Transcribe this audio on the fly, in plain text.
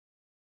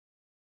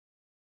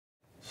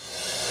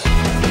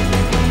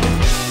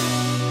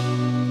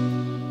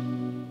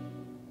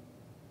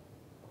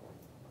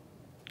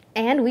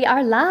And we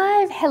are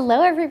live.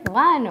 Hello,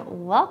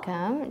 everyone.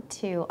 Welcome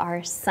to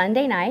our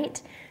Sunday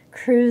night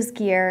cruise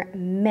gear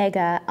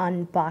mega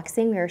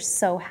unboxing. We are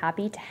so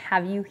happy to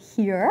have you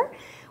here.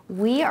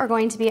 We are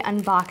going to be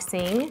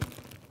unboxing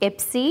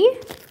Ipsy,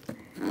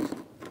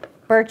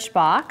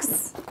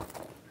 Birchbox,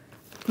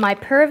 my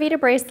Pura Vida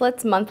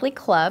bracelets monthly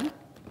club,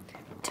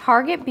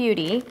 Target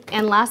Beauty,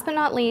 and last but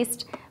not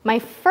least, my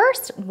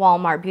first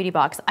Walmart beauty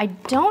box. I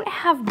don't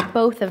have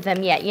both of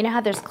them yet. You know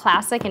how there's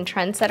classic and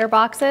trendsetter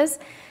boxes?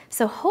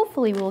 So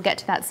hopefully we'll get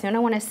to that soon. I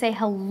want to say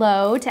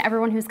hello to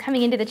everyone who's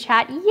coming into the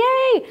chat.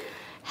 Yay!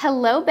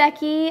 Hello,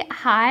 Becky.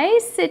 Hi,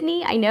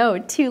 Sydney. I know,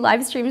 2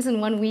 live streams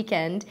in one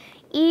weekend.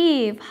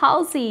 Eve,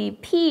 Halsey,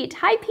 Pete.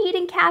 Hi, Pete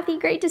and Kathy.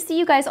 Great to see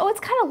you guys. Oh, it's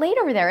kind of late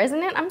over there,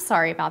 isn't it? I'm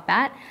sorry about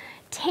that.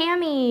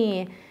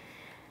 Tammy,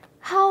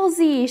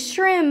 Halsey,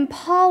 Shrim,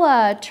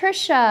 Paula,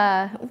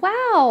 Trisha.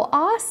 Wow,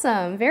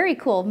 awesome. Very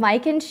cool.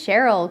 Mike and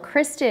Cheryl,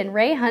 Kristen,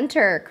 Ray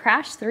Hunter,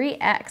 Crash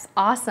 3X.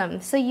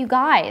 Awesome. So you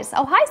guys,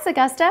 oh, hi,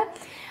 Saugusta.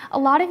 A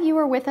lot of you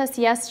were with us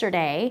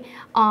yesterday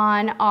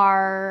on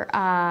our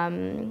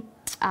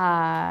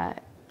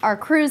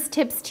Cruise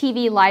Tips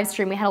TV live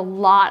stream. We had a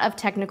lot of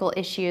technical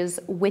issues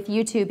with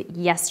YouTube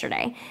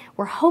yesterday.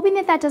 We're hoping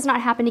that that does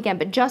not happen again,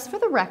 but just for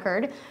the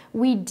record,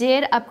 we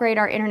did upgrade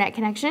our internet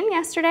connection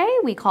yesterday.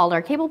 We called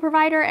our cable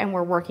provider and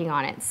we're working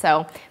on it.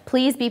 So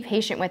please be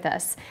patient with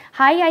us.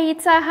 Hi,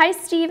 Yaitza. Hi,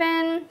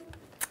 Steven.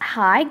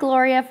 Hi,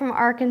 Gloria from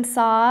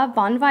Arkansas.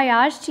 Bon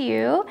voyage to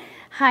you.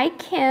 Hi,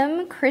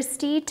 Kim,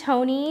 Christy,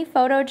 Tony,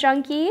 Photo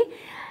Junkie.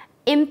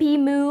 Impy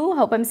Moo,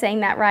 hope I'm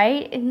saying that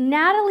right.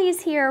 Natalie's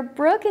here,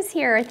 Brooke is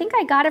here. I think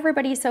I got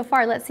everybody so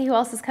far. Let's see who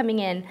else is coming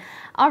in.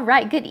 All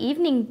right, good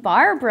evening,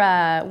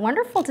 Barbara.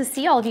 Wonderful to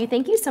see all of you.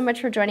 Thank you so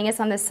much for joining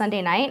us on this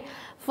Sunday night.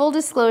 Full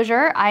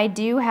disclosure, I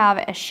do have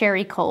a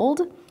sherry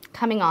cold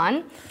coming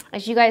on.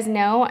 As you guys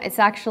know, it's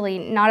actually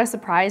not a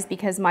surprise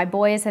because my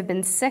boys have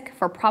been sick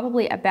for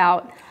probably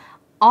about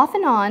off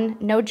and on,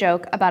 no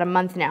joke, about a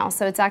month now.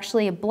 So it's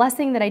actually a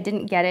blessing that I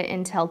didn't get it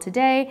until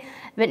today,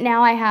 but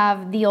now I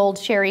have the old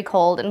sherry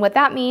cold. And what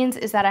that means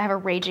is that I have a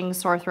raging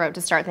sore throat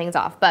to start things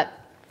off. But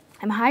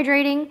I'm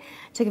hydrating,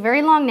 took a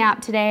very long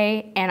nap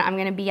today, and I'm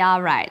gonna be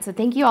all right. So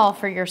thank you all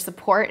for your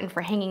support and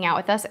for hanging out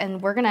with us. And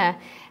we're gonna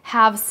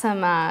have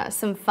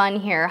some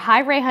fun here. Hi,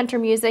 Ray Hunter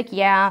Music.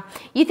 Yeah,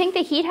 you think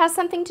the heat has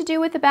something to do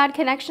with the bad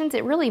connections?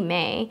 It really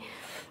may.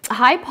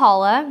 Hi,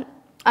 Paula.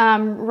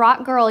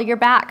 Rock Girl, you're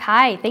back.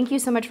 Hi, thank you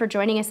so much for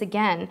joining us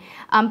again.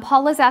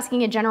 Paula's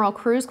asking a general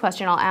cruise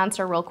question I'll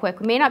answer real quick.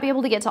 We may not be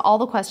able to get to all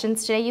the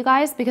questions today, you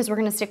guys, because we're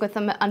gonna stick with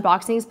the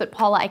unboxings, but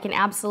Paula, I can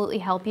absolutely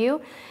help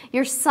you.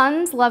 Your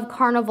sons love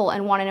Carnival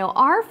and wanna know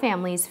our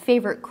family's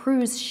favorite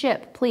cruise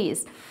ship,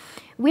 please.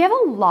 We have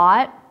a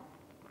lot.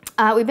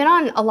 We've been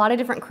on a lot of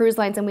different cruise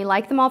lines and we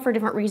like them all for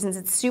different reasons.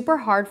 It's super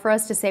hard for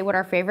us to say what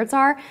our favorites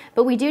are,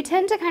 but we do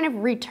tend to kind of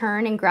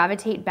return and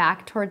gravitate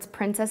back towards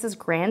Princess's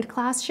Grand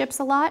Class ships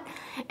a lot.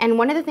 And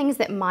one of the things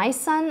that my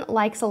son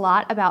likes a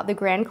lot about the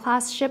Grand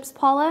Class ships,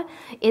 Paula,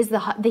 is the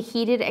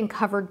heated and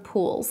covered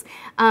pools.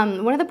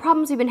 One of the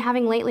problems we've been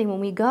having lately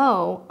when we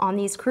go on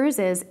these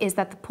cruises is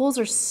that the pools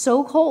are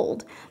so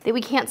cold that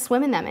we can't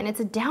swim in them, and it's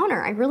a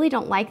downer. I really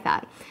don't like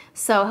that.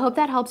 So I hope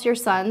that helps your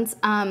sons.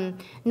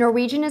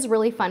 Norwegian is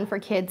really fun for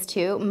kids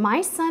too.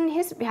 My son,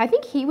 I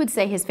think he would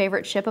say his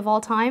favorite ship of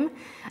all time.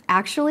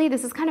 Actually,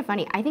 this is kind of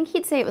funny. I think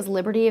he'd say it was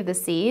Liberty of the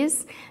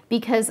Seas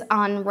because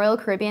on Royal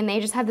Caribbean, they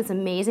just had this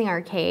amazing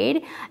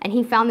arcade and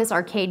he found this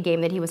arcade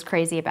game that he was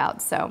crazy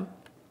about. So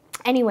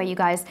anyway, you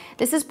guys,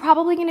 this is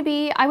probably gonna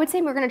be, I would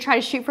say we're gonna try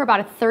to shoot for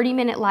about a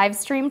 30-minute live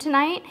stream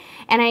tonight.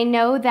 And I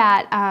know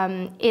that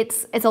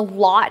it's a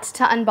lot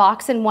to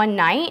unbox in one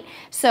night.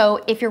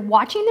 So if you're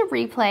watching the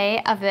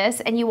replay of this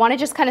and you wanna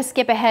just kind of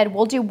skip ahead,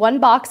 we'll do one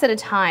box at a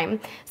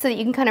time so that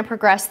you can kind of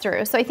progress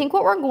through. So I think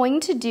what we're going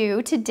to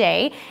do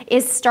today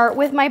is start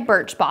with my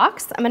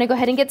Birchbox. I'm gonna go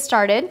ahead and get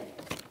started.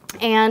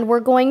 And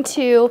we're going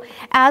to,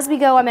 as we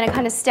go, I'm going to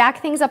kind of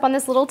stack things up on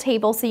this little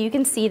table so you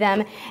can see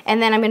them,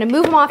 and then I'm going to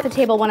move them off the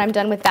table when I'm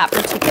done with that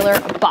particular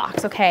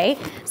box, okay?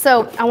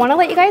 So I want to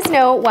let you guys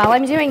know while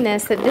I'm doing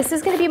this that this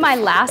is going to be my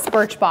last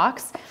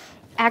Birchbox.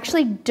 I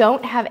actually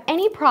don't have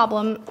any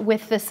problem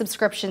with the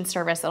subscription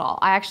service at all.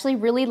 I actually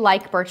really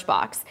like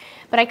Birchbox,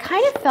 but I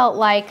kind of felt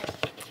like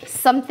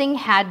something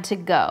had to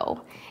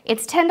go.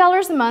 It's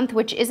 $10 a month,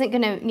 which isn't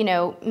gonna, you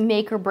know,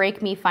 make or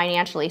break me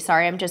financially.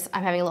 Sorry, I'm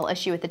having a little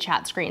issue with the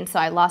chat screen, so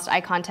I lost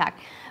eye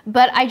contact.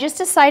 But I just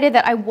decided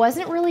that I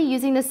wasn't really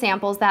using the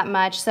samples that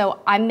much, so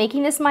I'm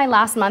making this my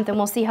last month and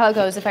we'll see how it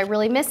goes. If I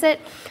really miss it,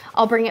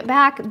 I'll bring it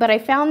back. But I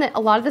found that a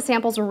lot of the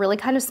samples were really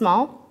kind of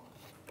small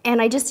and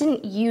I just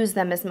didn't use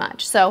them as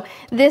much. So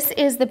this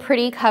is the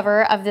pretty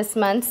cover of this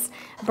month's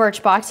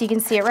Birchbox. You can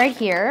see it right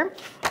here.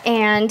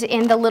 And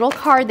in the little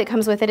card that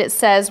comes with it, it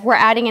says, we're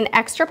adding an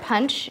extra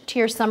punch to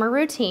your summer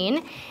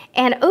routine.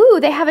 And ooh,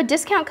 they have a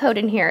discount code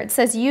in here. It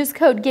says use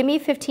code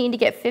GIMME15 to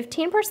get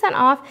 15%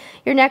 off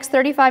your next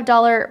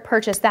 $35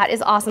 purchase. That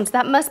is awesome. So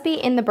that must be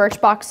in the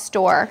Birchbox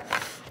store.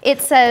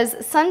 It says,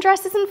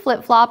 sundresses and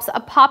flip-flops, a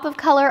pop of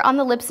color on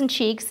the lips and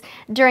cheeks.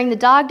 During the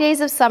dog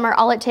days of summer,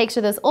 all it takes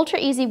are those ultra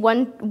easy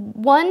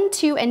one,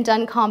 two, and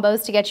done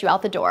combos to get you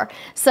out the door.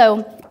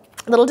 So,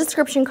 little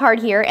description card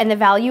here and the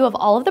value of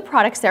all of the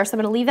products there. So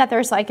I'm gonna leave that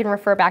there so I can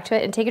refer back to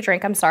it and take a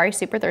drink. I'm sorry,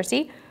 super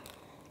thirsty.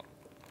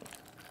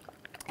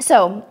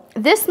 So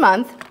this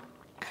month,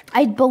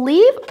 I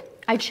believe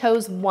I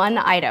chose one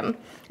item.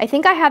 I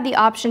think I had the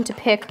option to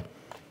pick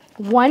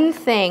one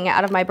thing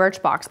out of my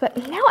Birchbox, but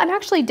now I'm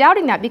actually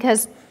doubting that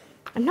because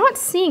I'm not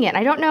seeing it.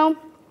 I don't know.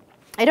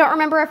 I don't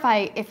remember if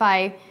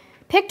I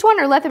picked one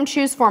or let them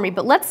choose for me,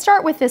 but let's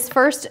start with this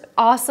first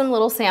awesome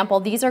little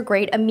sample. These are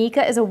great.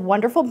 Amika is a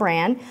wonderful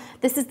brand.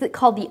 This is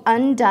called the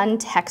Undone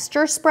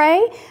Texture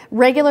Spray.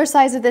 Regular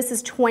size of this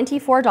is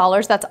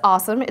 $24. That's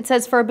awesome. It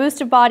says for a boost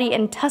of body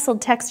and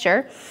tussled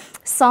texture,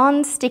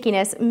 sans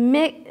stickiness,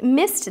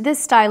 mist this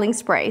styling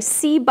spray.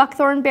 Sea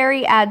buckthorn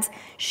berry adds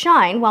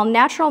shine, while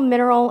natural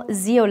mineral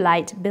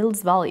zeolite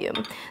builds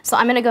volume. So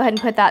I'm gonna go ahead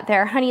and put that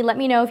there. Honey, let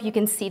me know if you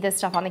can see this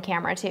stuff on the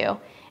camera too.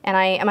 And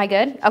am I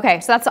good? Okay,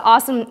 so that's an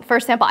awesome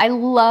first sample. I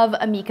love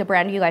Amika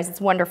brand, you guys, it's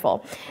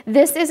wonderful.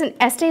 This is an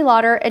Estee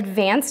Lauder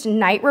Advanced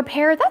Night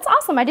Repair. That's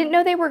awesome. I didn't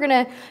know they were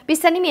gonna be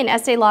sending me an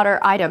Estee Lauder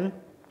item.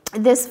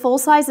 This full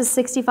size is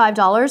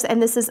 $65,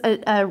 and this is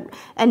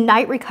a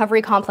night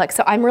recovery complex.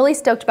 So I'm really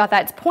stoked about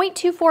that. It's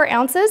 0.24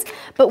 ounces,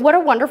 but what a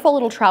wonderful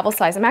little travel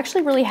size. I'm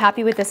actually really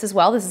happy with this as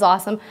well. This is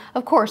awesome.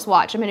 Of course,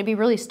 watch, I'm gonna be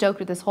really stoked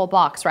with this whole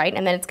box, right?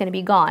 And then it's gonna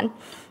be gone.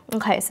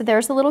 Okay, so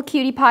there's a little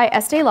cutie pie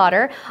Estee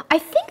Lauder. I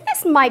think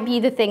this might be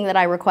the thing that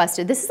I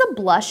requested. This is a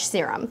blush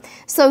serum.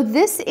 So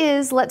this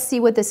is, let's see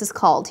what this is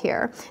called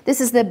here.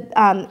 This is the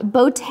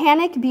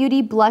Botanic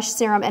Beauty Blush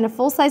Serum, and a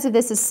full size of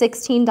this is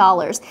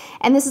 $16.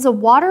 And this is a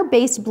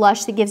water-based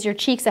blush that gives your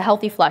cheeks a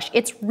healthy flush.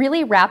 It's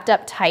really wrapped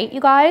up tight, you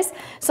guys.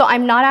 So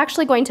I'm not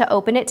actually going to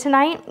open it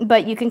tonight,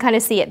 but you can kind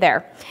of see it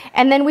there.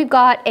 And then we've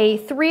got a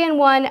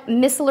 3-in-1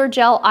 micellar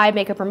gel eye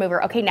makeup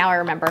remover. Okay, now I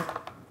remember.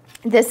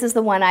 This is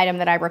the one item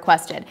that I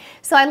requested.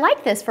 So I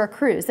like this for a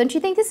cruise. Don't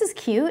you think this is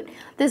cute?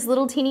 This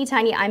little teeny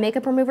tiny eye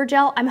makeup remover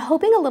gel. I'm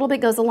hoping a little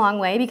bit goes a long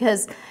way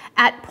because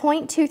at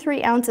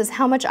 0.23 ounces,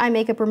 how much eye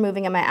makeup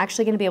removing am I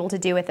actually gonna be able to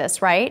do with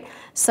this, right?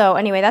 So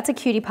anyway, that's a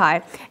cutie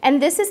pie.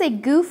 And this is a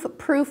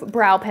goof-proof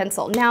brow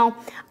pencil. Now,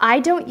 I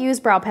don't use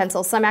brow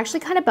pencils, so I'm actually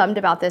kind of bummed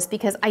about this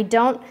because I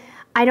don't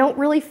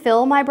really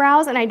fill my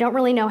brows and I don't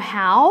really know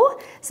how.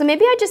 So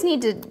maybe I just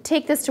need to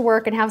take this to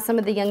work and have some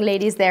of the young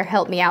ladies there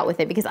help me out with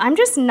it because I'm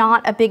just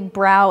not a big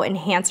brow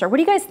enhancer. What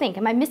do you guys think?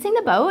 Am I missing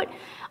the boat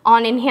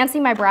on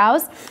enhancing my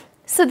brows?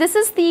 So this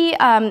is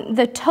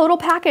the total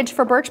package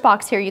for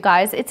Birchbox here, you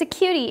guys. It's a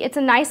cutie. It's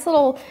a nice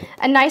little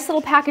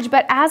package,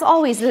 but as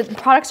always, the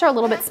products are a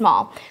little bit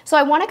small. So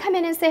I want to come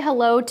in and say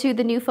hello to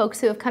the new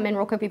folks who have come in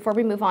real quick before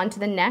we move on to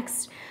the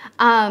next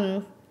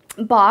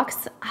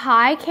box.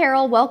 Hi,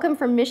 Carol. Welcome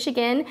from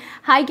Michigan.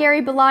 Hi,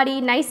 Gary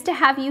Bellotti. Nice to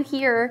have you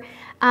here.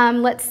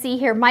 Let's see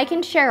here. Mike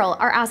and Cheryl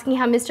are asking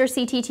how Mr.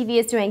 CTTV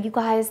is doing. You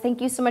guys, thank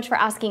you so much for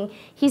asking.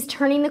 He's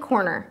turning the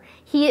corner.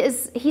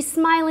 He's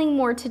smiling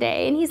more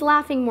today and he's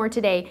laughing more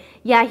today.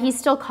 Yeah, he's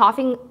still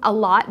coughing a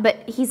lot,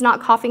 but he's not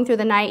coughing through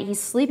the night. He's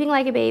sleeping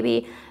like a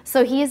baby.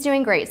 So he is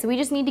doing great. So we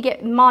just need to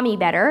get mommy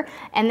better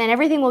and then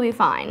everything will be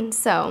fine.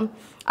 So,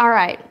 all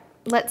right,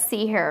 let's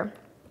see here.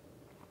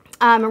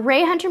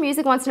 Ray Hunter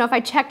Music wants to know if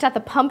I checked out the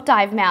pump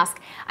dive mask.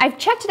 I've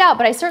checked it out,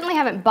 but I certainly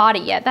haven't bought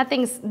it yet. That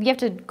thing's, you have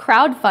to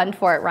crowdfund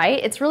for it,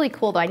 right? It's really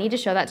cool though. I need to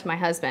show that to my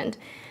husband.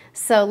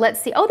 So let's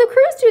see. Oh, the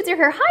Cruise Dudes are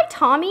here. Hi,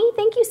 Tommy.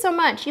 Thank you so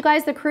much. You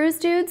guys, the Cruise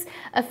Dudes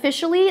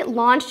officially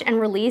launched and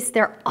released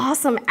their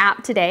awesome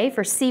app today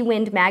for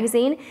Seawind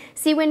Magazine.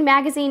 Seawind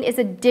Magazine is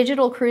a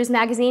digital cruise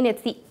magazine.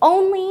 It's the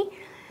only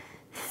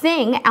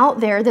thing out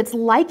there that's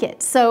like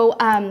it. So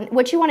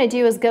what you want to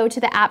do is go to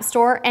the App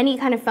Store, any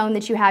kind of phone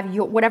that you have,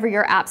 whatever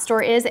your App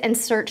Store is, and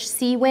search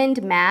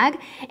Seawind Mag,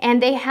 and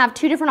they have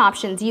two different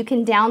options. You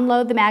can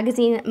download the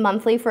magazine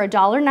monthly for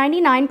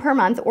 $1.99 per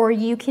month, or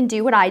you can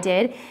do what I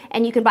did,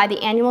 and you can buy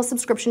the annual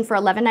subscription for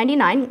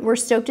 $11.99. We're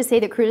stoked to say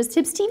that Cruise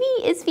Tips TV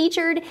is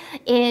featured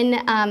in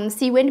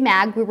Seawind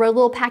Mag. We wrote a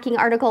little packing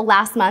article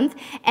last month,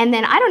 and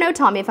then I don't know,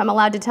 Tommy, if I'm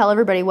allowed to tell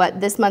everybody what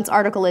this month's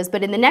article is,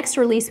 but in the next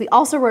release, we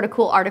also wrote a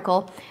cool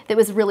article that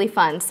was really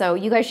fun. So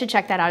you guys should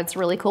check that out. It's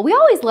really cool. We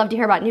always love to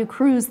hear about new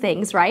cruise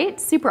things, right?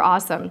 Super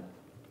awesome.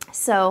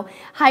 So,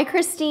 hi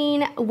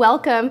Christine,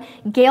 welcome.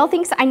 Gail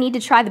thinks I need to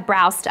try the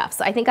brow stuff.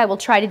 So I think I will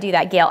try to do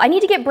that, Gail. I need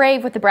to get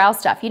brave with the brow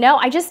stuff. You know,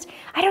 I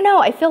don't know.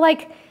 I feel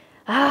like,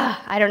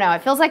 I don't know.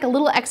 It feels like a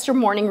little extra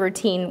morning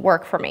routine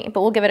work for me,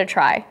 but we'll give it a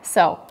try.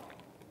 So,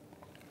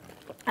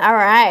 all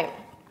right.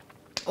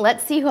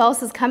 Let's see who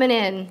else is coming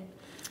in.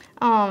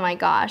 Oh my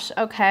gosh.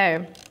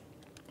 Okay.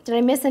 Did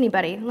I miss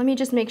anybody? Let me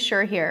just make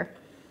sure here.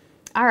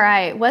 All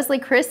right, Wesley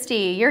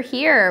Christie, you're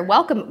here.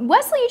 Welcome.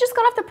 Wesley, you just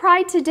got off the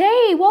Pride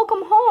today.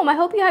 Welcome home. I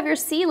hope you have your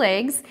sea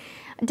legs.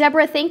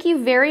 Deborah, thank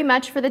you very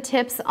much for the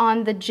tips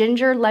on the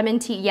ginger lemon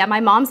tea. Yeah, my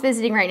mom's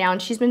visiting right now,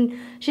 and she's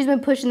been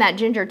pushing that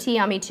ginger tea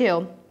on me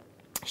too.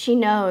 She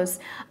knows.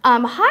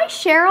 Hi,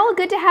 Cheryl.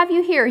 Good to have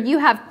you here. You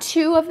have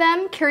 2 of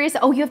them. Curious.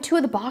 Oh, you have 2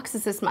 of the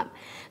boxes this month.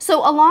 So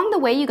along the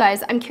way, you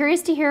guys, I'm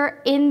curious to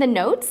hear in the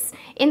notes,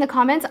 in the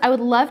comments, I would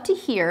love to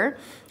hear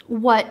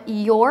what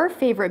your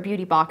favorite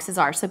beauty boxes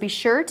are. So be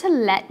sure to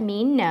let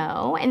me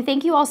know. And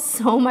thank you all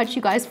so much,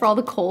 you guys, for all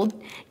the cold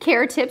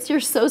care tips. You're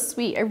so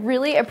sweet. I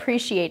really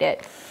appreciate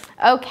it.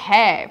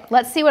 Okay,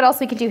 let's see what else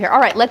we can do here. All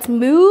right, let's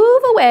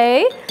move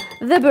away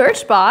the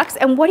Birchbox.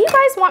 And what do you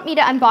guys want me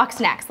to unbox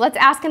next? Let's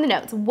ask in the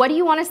notes. What do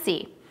you want to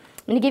see?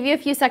 I'm going to give you a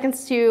few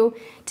seconds to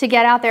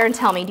get out there and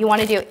tell me. Do you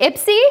want to do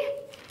Ipsy?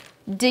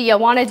 Do you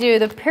want to do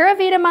the Pura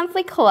Vida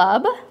Monthly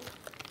Club?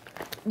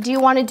 Do you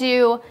want to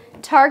do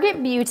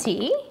Target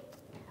Beauty?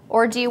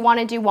 Or do you want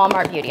to do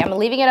Walmart Beauty? I'm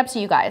leaving it up to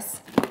you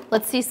guys.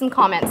 Let's see some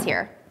comments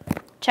here.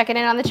 Check it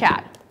in on the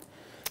chat.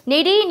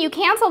 Nadine, you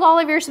canceled all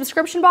of your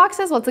subscription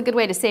boxes? Well, it's a good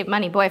way to save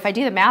money. Boy, if I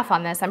do the math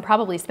on this, I'm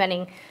probably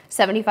spending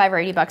 75 or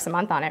 80 bucks a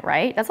month on it,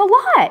 right? That's a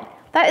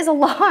lot. That is a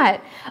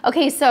lot.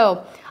 Okay,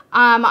 so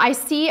I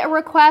see a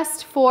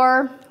request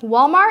for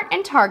Walmart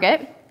and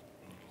Target.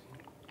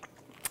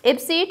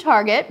 Ipsy,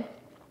 Target,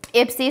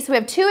 Ipsy. So we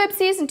have 2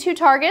 Ipsys and 2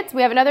 Targets.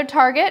 We have another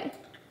Target.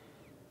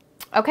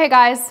 Okay,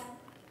 guys,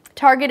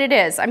 Target it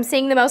is. I'm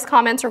seeing the most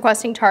comments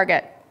requesting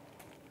Target.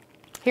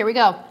 Here we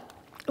go.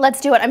 Let's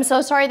do it. I'm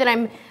so sorry that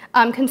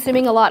I'm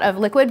consuming a lot of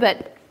liquid,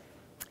 but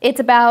it's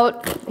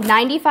about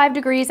 95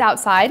 degrees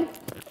outside.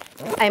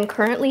 I'm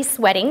currently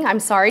sweating. I'm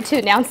sorry to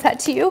announce that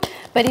to you,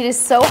 but it is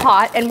so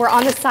hot, and we're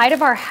on the side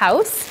of our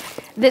house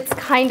that's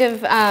kind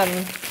of,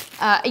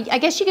 I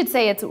guess you could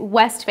say it's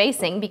west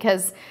facing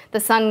because the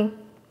sun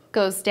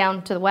goes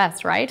down to the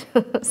west, right?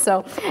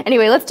 So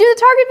anyway, let's do the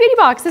Target Beauty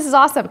Box. This is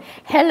awesome.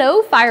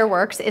 Hello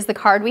Fireworks is the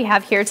card we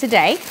have here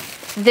today.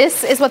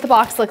 This is what the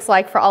box looks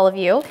like for all of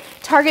you.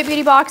 Target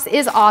Beauty Box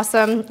is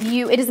awesome.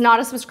 It is not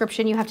a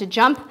subscription. You have to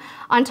jump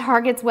on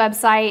Target's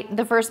website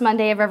the first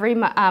Monday of every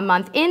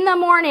month in the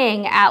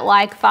morning at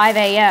like 5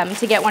 a.m.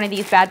 to get one of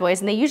these bad boys,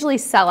 and they usually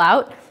sell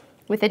out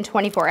within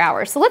 24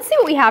 hours. So let's see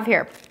what we have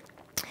here.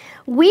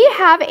 We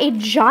have a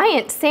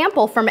giant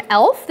sample from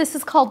e.l.f. This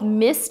is called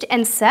Mist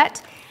and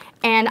Set.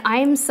 And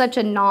I'm such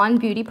a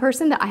non-beauty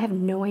person that I have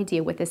no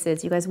idea what this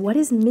is. You guys, what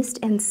is Mist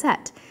and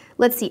Set?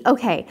 Let's see.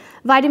 Okay,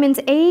 vitamins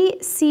A,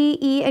 C,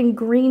 E, and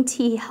green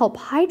tea help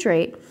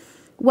hydrate,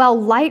 while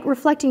light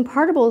reflecting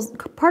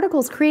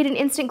particles create an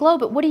instant glow.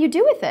 But what do you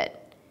do with it?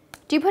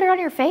 Do you put it on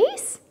your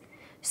face?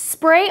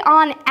 Spray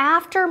on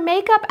after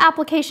makeup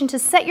application to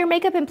set your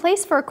makeup in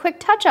place for a quick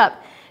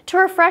touch-up to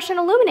refresh and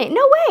illuminate.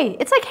 No way.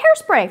 It's like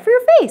hairspray for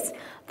your face.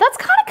 That's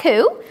kind of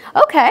cool.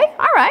 Okay,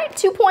 all right,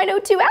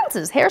 2.02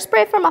 ounces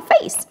hairspray for my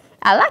face.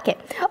 I like it.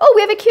 Oh,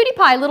 we have a cutie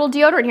pie little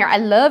deodorant here. I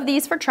love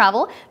these for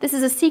travel. This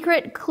is a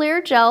secret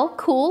clear gel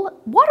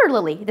cool water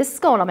lily. This is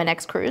going on my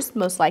next cruise,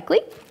 most likely.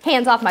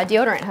 Hands off my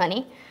deodorant,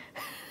 honey.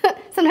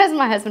 Sometimes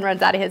my husband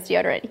runs out of his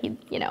deodorant.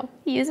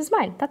 He uses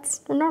mine.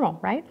 That's normal,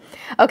 right?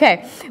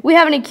 Okay, we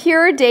have an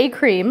Acure Day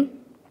Cream.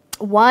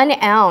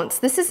 1 ounce.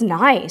 This is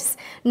nice.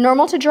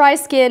 Normal to dry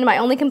skin. My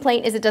only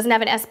complaint is it doesn't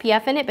have an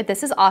SPF in it, but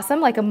this is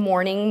awesome, like a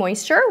morning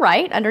moisture,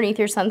 right? Underneath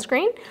your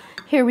sunscreen.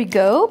 Here we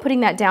go, putting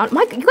that down.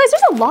 You guys,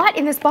 there's a lot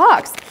in this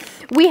box.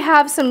 We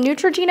have some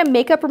Neutrogena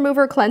Makeup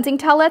Remover Cleansing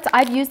Towelettes.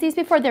 I've used these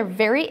before. They're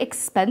very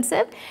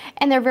expensive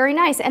and they're very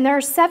nice. And there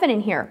are 7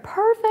 in here.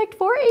 Perfect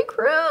for a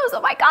cruise.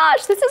 Oh my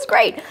gosh, this is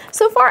great.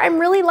 So far, I'm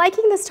really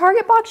liking this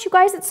Target box, you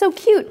guys. It's so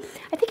cute.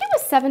 I think it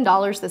was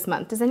 $7 this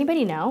month. Does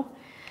anybody know?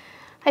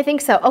 I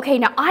think so. Okay,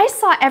 now I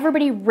saw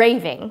everybody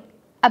raving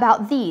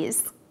about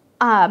these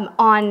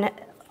on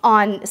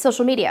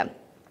social media.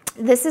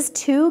 This is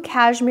 2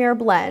 Cashmere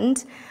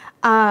Blend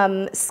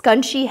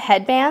scunchie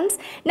headbands.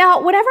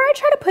 Now, whenever I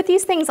try to put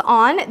these things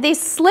on, they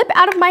slip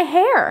out of my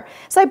hair.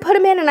 So I put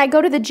them in and I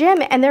go to the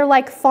gym and they're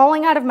like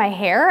falling out of my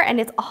hair and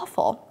it's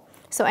awful.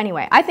 So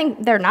anyway, I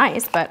think they're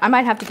nice, but I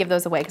might have to give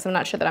those away because I'm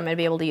not sure that I'm going to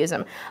be able to use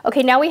them.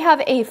 Okay, now we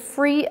have a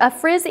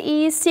Frizz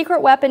Ease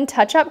Secret Weapon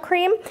Touch-Up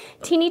Cream,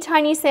 teeny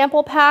tiny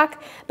sample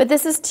pack, but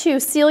this is to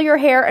seal your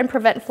hair and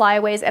prevent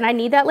flyaways, and I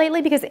need that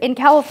lately because in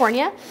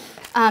California,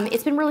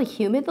 it's been really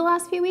humid the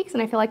last few weeks,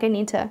 and I feel like I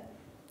need to,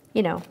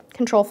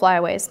 control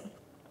flyaways.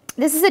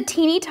 This is a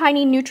teeny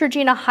tiny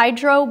Neutrogena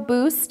Hydro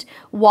Boost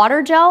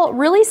water gel,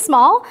 really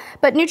small,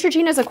 but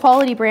Neutrogena is a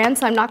quality brand,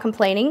 so I'm not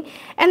complaining.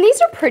 And these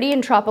are pretty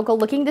and tropical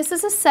looking. This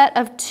is a set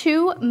of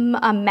 2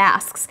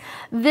 masks.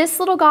 This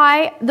little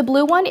guy, the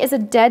blue one, is a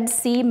Dead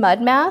Sea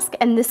mud mask,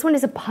 and this one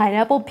is a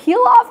pineapple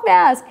peel-off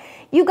mask.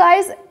 You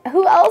guys,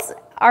 who else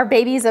are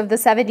babies of the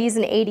 70s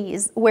and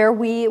 80s where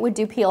we would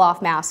do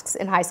peel-off masks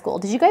in high school?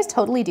 Did you guys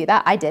totally do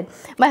that? I did.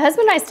 My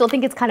husband and I still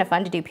think it's kind of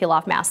fun to do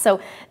peel-off masks.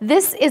 So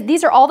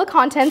these are all the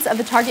contents of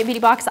the Target Beauty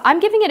Box. I'm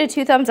giving it a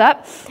 2 thumbs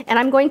up, and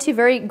I'm going to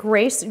very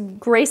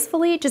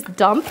gracefully just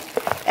dump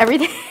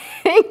everything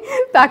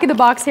back in the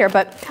box here,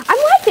 but I'm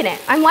liking it.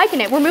 I'm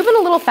liking it. We're moving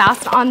a little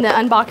fast on the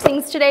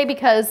unboxings today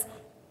because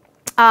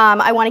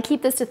I want to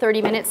keep this to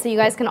 30 minutes so you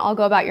guys can all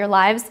go about your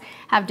lives,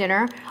 have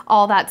dinner,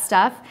 all that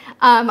stuff.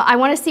 I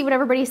want to see what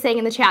everybody's saying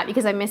in the chat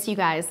because I miss you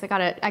guys. I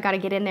gotta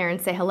get in there and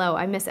say hello.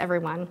 I miss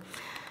everyone.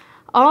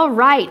 All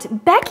right,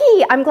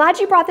 Becky, I'm glad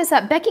you brought this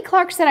up. Becky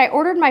Clark said, I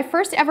ordered my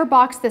first ever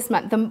box this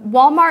month, the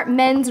Walmart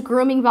men's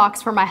grooming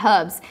box for my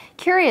hubs.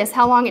 Curious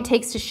how long it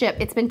takes to ship.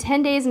 It's been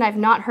 10 days and I've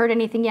not heard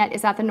anything yet.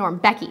 Is that the norm?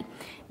 Becky,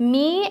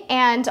 me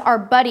and our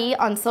buddy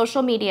on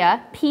social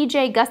media,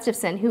 PJ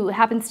Gustafson, who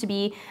happens to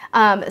be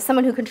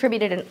someone who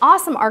contributed an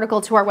awesome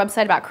article to our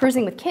website about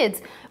cruising with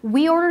kids,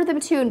 we ordered them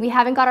too, and we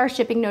haven't got our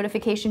shipping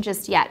notification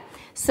just yet.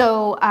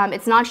 So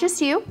it's not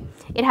just you.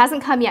 It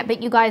hasn't come yet,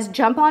 but you guys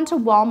jump onto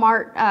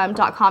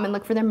walmart.com and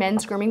look for their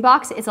men's grooming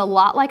box. It's a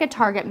lot like a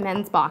Target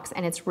men's box,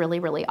 and it's really,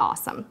 really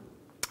awesome.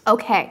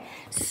 Okay,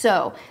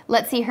 so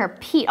let's see here.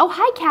 Pete. Oh,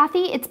 hi,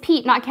 Kathy. It's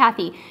Pete, not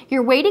Kathy.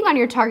 You're waiting on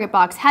your Target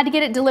box. Had to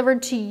get it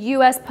delivered to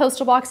U.S.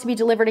 Postal Box to be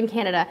delivered in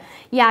Canada.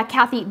 Yeah,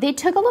 Kathy, they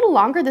took a little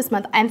longer this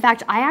month. In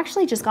fact, I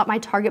actually just got my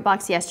Target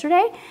box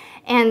yesterday,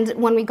 and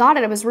when we got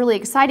it, I was really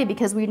excited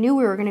because we knew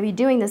we were going to be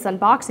doing this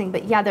unboxing,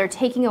 but yeah, they're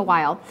taking a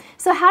while.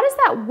 So how does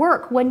that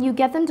work when you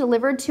get them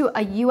delivered to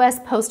a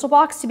U.S. Postal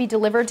Box to be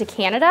delivered to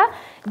Canada?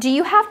 Do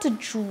you have to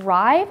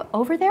drive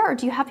over there, or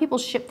do you have people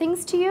ship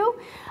things to you?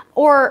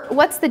 Or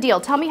what's the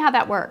deal? Tell me how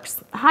that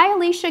works. Hi,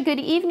 Alicia. Good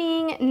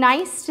evening.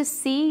 Nice to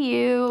see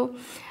you.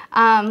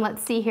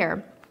 Let's see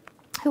here.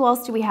 Who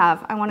else do we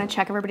have? I want to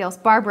check everybody else.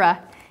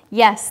 Barbara.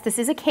 Yes, this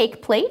is a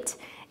cake plate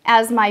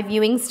as my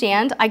viewing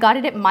stand. I got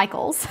it at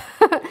Michael's.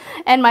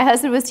 And my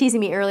husband was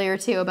teasing me earlier,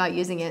 too, about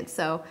using it.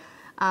 So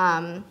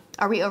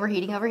are we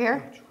overheating over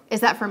here?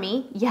 Is that for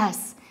me?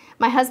 Yes.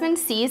 My husband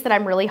sees that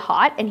I'm really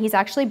hot, and he's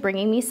actually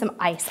bringing me some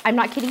ice. I'm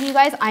not kidding you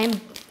guys.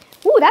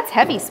 Ooh, that's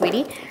heavy,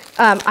 sweetie.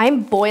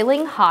 I'm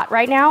boiling hot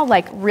right now,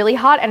 like really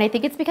hot, and I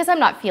think it's because I'm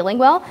not feeling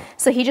well.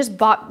 So he just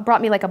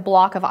brought me like a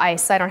block of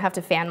ice so I don't have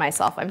to fan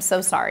myself. I'm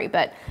so sorry,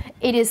 but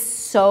it is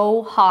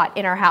so hot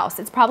in our house.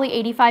 It's probably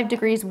 85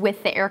 degrees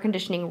with the air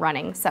conditioning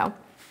running, so.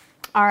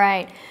 All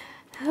right,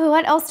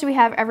 what else do we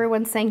have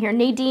everyone saying here?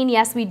 Nadine,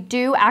 yes, we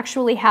do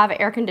actually have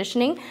air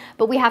conditioning,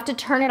 but we have to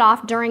turn it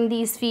off during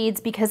these feeds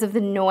because of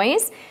the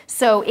noise.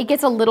 So it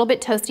gets a little bit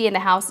toasty in the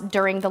house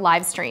during the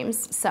live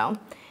streams, so.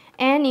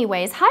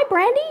 Anyways, hi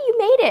Brandy, you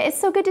made it.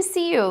 It's so good to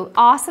see you.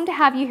 Awesome to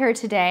have you here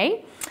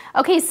today.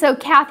 Okay, so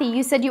Kathy,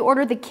 you said you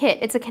ordered the kit.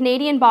 It's a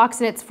Canadian box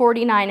and it's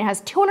 $49. It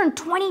has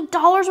 $220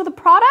 worth of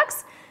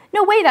products?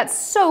 No way, that's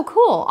so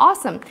cool.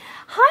 Awesome.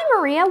 Hi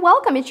Maria,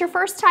 welcome. It's your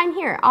first time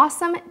here.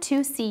 Awesome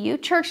to see you.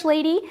 Church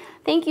lady,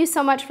 thank you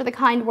so much for the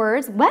kind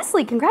words.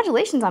 Wesley,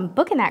 congratulations on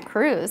booking that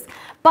cruise.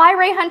 Bye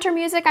Ray Hunter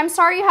Music. I'm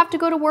sorry you have to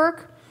go to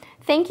work.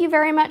 Thank you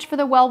very much for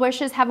the well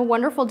wishes. Have a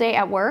wonderful day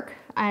at work,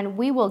 and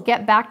we will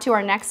get back to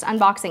our next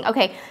unboxing.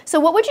 Okay, so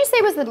what would you say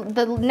was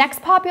the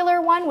next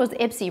popular one was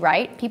Ipsy,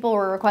 right? People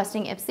were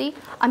requesting Ipsy.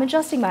 I'm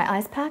adjusting my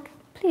ice pack.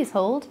 Please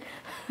hold.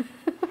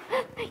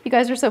 You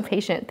guys are so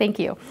patient. Thank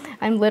you.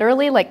 I'm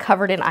literally like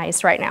covered in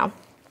ice right now.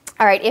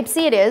 All right,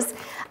 Ipsy it is.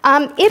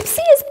 Ipsy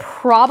is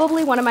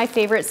probably one of my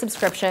favorite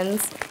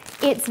subscriptions.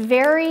 It's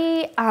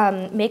very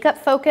makeup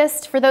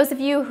focused. For those of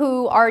you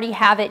who already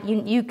have it,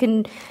 you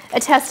can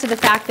attest to the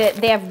fact that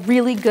they have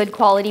really good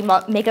quality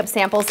makeup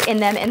samples in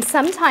them, and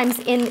sometimes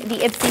in the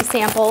Ipsy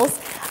samples,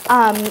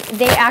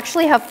 they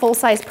actually have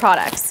full-size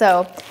products.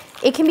 So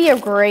it can be a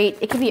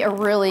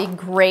really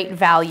great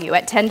value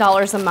at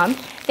 $10 a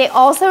month. They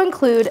also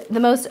include the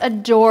most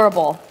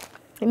adorable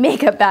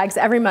makeup bags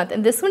every month,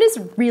 and this one is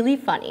really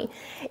funny.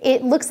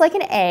 It looks like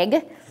an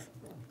egg.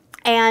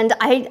 And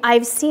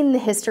I've seen the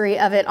history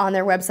of it on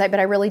their website, but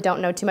I really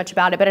don't know too much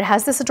about it. But it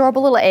has this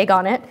adorable little egg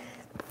on it,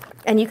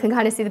 and you can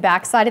kind of see the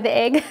back side of the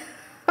egg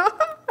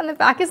on the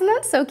back. Isn't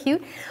that so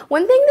cute?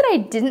 One thing that I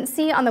didn't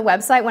see on the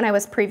website when I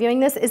was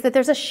previewing this is that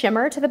there's a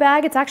shimmer to the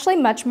bag. It's actually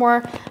much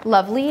more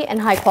lovely and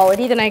high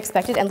quality than I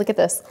expected. And look at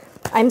this.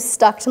 I'm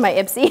stuck to my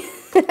Ipsy.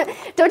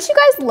 Don't you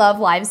guys love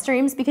live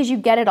streams? Because you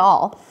get it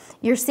all.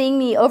 You're seeing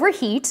me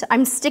overheat.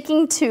 I'm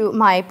sticking to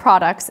my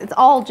products. It's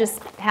all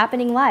just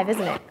happening live,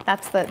 isn't it?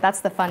 That's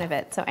the fun of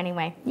it. So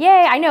anyway,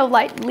 yay, I know,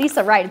 like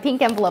Lisa, right, a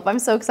pink envelope. I'm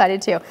so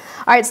excited too. All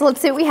right, so let's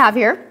see what we have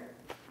here.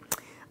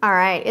 All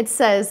right, it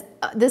says,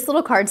 this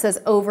little card says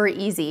over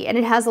easy, and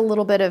it has a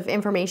little bit of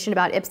information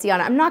about Ipsy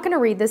on it. I'm not gonna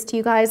read this to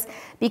you guys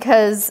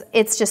because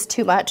it's just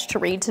too much to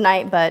read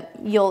tonight, but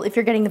if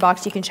you're getting the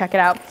box, you can check it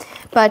out.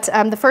 But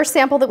the first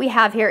sample that we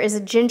have here is a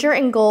ginger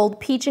and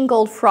gold, peach and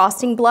gold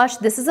frosting blush.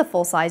 This is a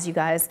full size, you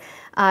guys.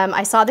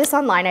 I saw this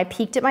online. I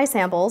peeked at my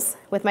samples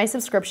with my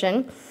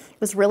subscription.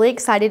 Was really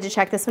excited to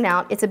check this one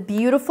out. It's a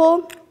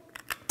beautiful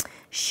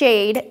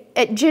shade.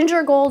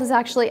 Ginger gold is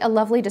actually a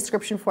lovely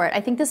description for it. I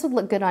think this would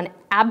look good on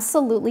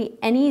absolutely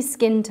any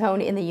skin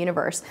tone in the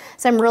universe.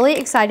 So I'm really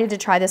excited to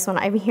try this one.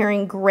 I'm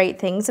hearing great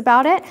things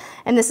about it.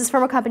 And this is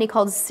from a company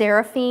called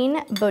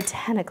Seraphine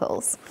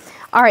Botanicals.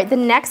 All right, the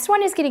next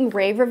one is getting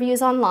rave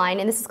reviews online,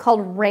 and this is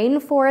called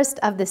Rainforest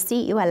of the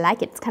Sea. Ooh, I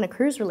like it. It's kind of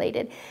cruise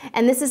related.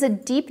 And this is a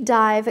deep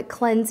dive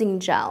cleansing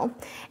gel.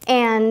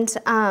 And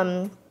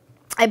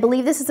I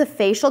believe this is a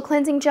facial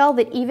cleansing gel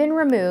that even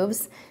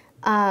removes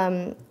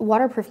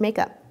waterproof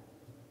makeup.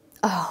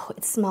 Oh,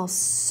 it smells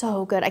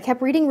so good. I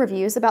kept reading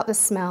reviews about the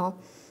smell,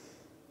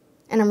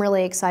 and I'm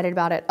really excited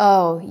about it.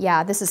 Oh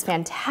yeah, this is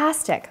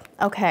fantastic.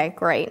 Okay,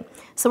 great.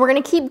 So we're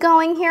gonna keep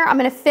going here. I'm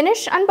gonna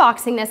finish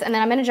unboxing this, and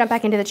then I'm gonna jump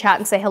back into the chat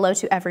and say hello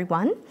to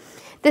everyone.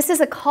 This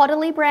is a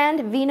Caudalie brand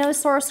Vino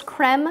Source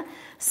Creme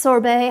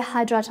Sorbet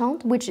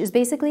Hydratant, which is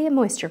basically a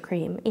moisture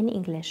cream in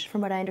English,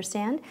 from what I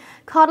understand.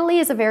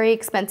 Caudalie is a very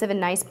expensive and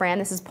nice brand.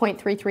 This is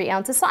 0.33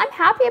 ounces, so I'm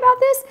happy about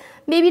this.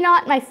 Maybe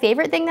not my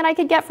favorite thing that I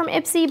could get from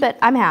Ipsy, but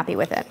I'm happy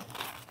with it.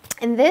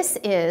 And this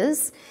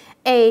is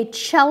a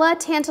Cella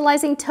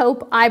Tantalizing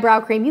Taupe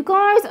Eyebrow Cream. You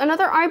guys,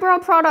 another eyebrow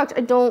product.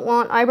 I don't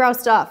want eyebrow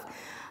stuff.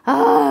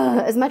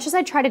 As much as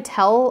I try to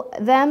tell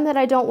them that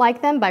I don't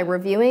like them by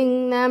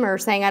reviewing them or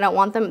saying I don't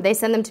want them, they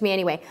send them to me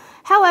anyway.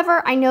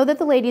 However, I know that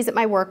the ladies at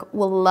my work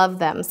will love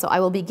them, so I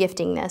will be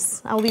gifting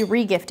this. I will be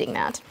re-gifting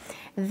that.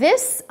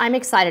 This I'm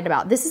excited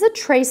about. This is a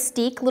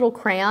Trestique little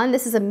crayon.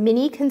 This is a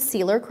mini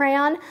concealer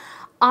crayon.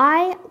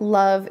 I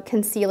love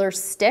concealer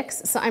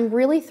sticks, so I'm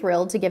really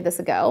thrilled to give this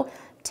a go.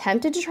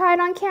 Tempted to try it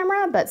on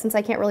camera, but since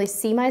I can't really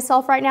see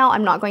myself right now,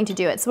 I'm not going to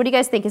do it. So what do you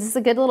guys think? Is this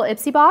a good little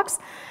Ipsy box?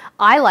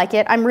 I like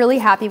it. I'm really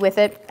happy with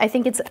it. I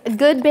think it's a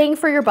good bang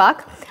for your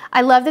buck.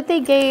 I love that they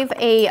gave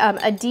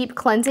a deep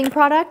cleansing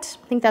product.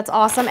 I think that's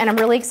awesome, and I'm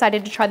really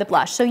excited to try the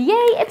blush. So yay,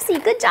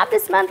 Ipsy, good job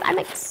this month. I'm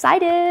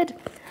excited.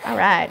 All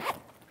right.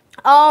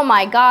 Oh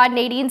my God,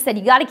 Nadine said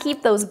you gotta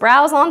keep those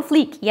brows on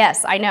fleek.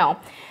 Yes, I know.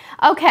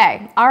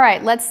 Okay, all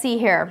right, let's see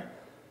here.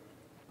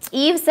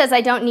 Eve says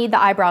I don't need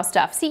the eyebrow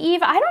stuff. See,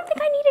 Eve, I don't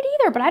think I need it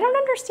either, but I don't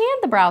understand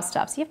the brow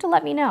stuff, so you have to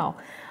let me know.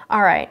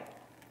 All right.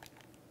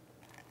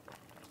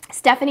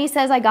 Stephanie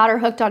says I got her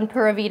hooked on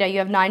Pura Vida. You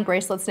have 9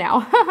 bracelets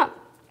now.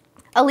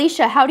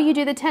 Alicia, how do you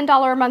do the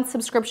 $10 a month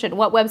subscription?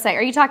 What website?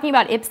 Are you talking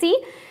about Ipsy?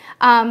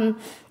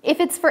 If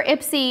it's for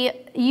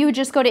Ipsy, you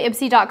just go to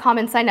ipsy.com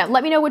and sign up.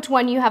 Let me know which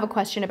one you have a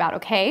question about,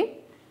 okay?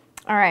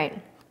 All right.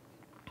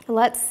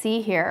 Let's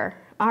see here.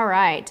 All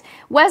right.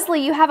 Wesley,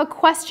 you have a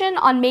question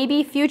on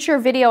maybe future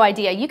video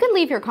idea. You can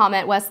leave your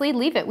comment, Wesley.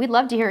 Leave it. We'd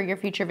love to hear your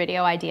future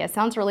video idea.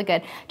 Sounds really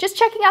good. Just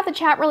checking out the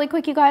chat really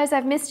quick, you guys.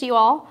 I've missed you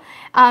all.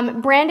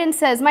 Brandon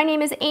says, my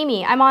name is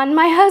Amy. I'm on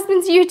my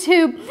husband's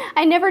YouTube.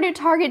 I never knew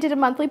Target did a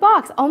monthly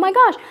box. Oh my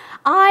gosh.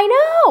 I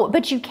know,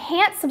 but you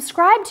can't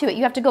subscribe to it.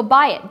 You have to go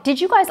buy it.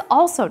 Did you guys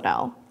also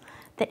know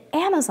that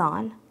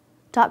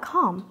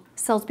Amazon.com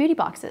sells beauty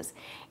boxes?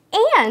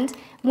 And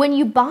when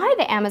you buy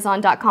the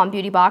Amazon.com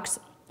beauty box,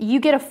 you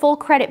get a full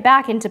credit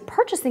back into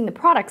purchasing the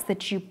products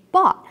that you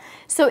bought.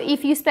 So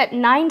if you spent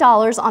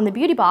 $9 on the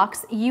beauty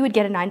box, you would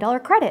get a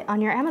 $9 credit on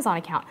your Amazon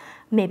account.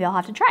 Maybe I'll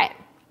have to try it.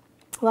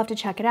 We'll have to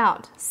check it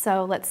out.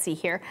 So let's see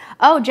here.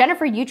 Oh,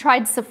 Jennifer, you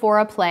tried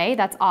Sephora Play.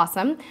 That's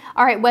awesome.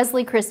 All right,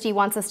 Wesley Christie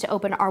wants us to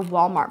open our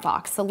Walmart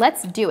box. So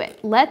let's do it.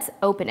 Let's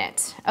open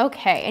it.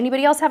 Okay,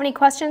 anybody else have any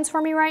questions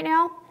for me right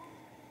now?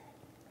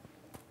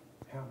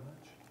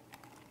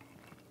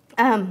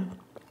 How much?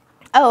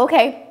 Oh,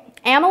 okay.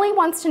 Emily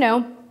wants to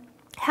know,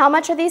 how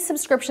much are these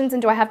subscriptions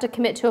and do I have to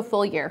commit to a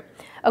full year?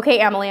 Okay,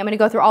 Emily, I'm gonna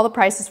go through all the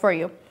prices for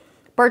you.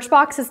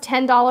 Birchbox is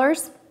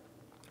 $10.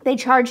 They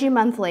charge you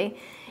monthly.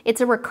 It's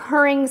a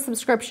recurring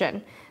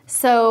subscription.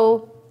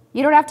 So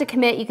you don't have to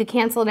commit, you could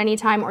cancel at any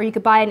time, or you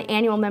could buy an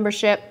annual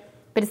membership,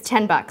 but it's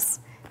 10 bucks.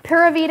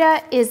 Pura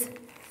Vida is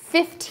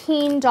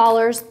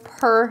 $15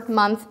 per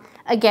month.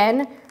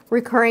 Again,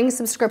 recurring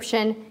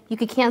subscription. You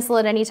could cancel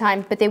at any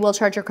time, but they will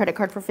charge your credit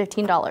card for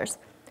 $15.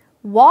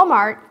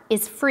 Walmart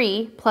is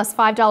free plus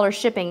 $5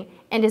 shipping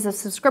and is a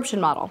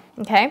subscription model,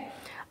 okay?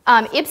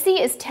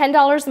 Ipsy is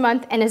 $10 a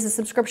month and is a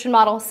subscription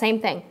model, same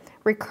thing.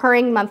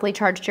 Recurring monthly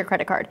charge to your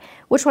credit card.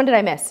 Which one did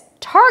I miss?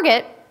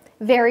 Target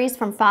varies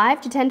from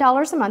 $5 to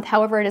 $10 a month.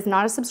 However, it is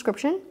not a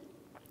subscription.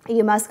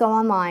 You must go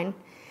online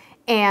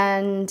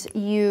and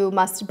you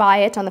must buy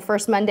it on the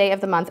first Monday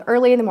of the month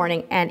early in the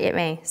morning and it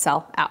may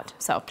sell out.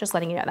 So just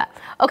letting you know that.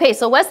 Okay,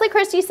 so Wesley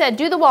Christie said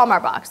do the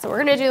Walmart box. So we're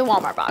gonna do the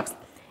Walmart box.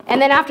 And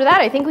then after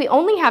that, I think we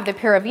only have the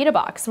Pura Vida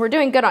box. We're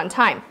doing good on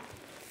time.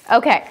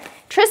 Okay,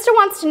 Trista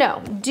wants to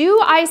know, do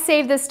I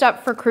save this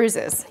stuff for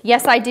cruises?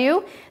 Yes, I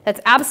do.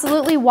 That's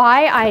absolutely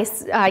why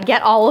I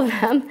get all of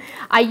them.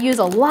 I use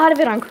a lot of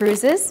it on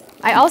cruises.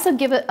 I also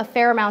give a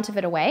fair amount of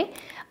it away.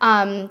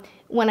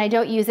 When I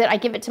don't use it, I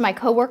give it to my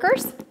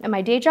coworkers at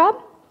my day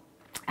job.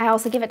 I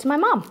also give it to my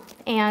mom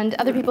and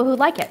other people who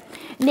like it.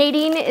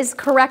 Nadine is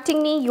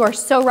correcting me. You are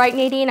so right,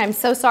 Nadine. I'm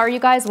so sorry, you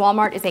guys.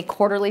 Walmart is a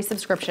quarterly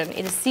subscription.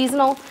 It is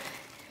seasonal.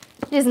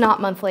 It is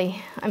not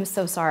monthly. I'm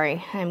so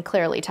sorry. I'm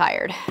clearly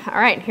tired. All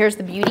right, here's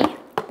the beauty,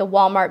 the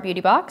Walmart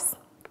beauty box.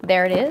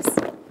 There it is.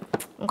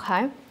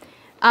 Okay.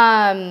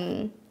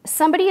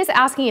 Somebody is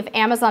asking if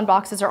Amazon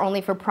boxes are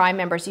only for Prime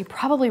members. You're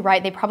probably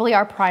right. They probably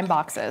are Prime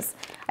boxes.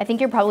 I think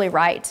you're probably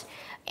right.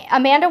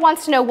 Amanda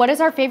wants to know, what is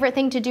our favorite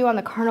thing to do on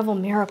the Carnival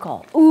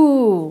Miracle?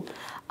 Ooh,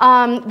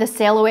 the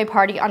sail away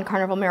party on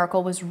Carnival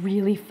Miracle was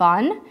really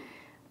fun.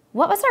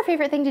 What was our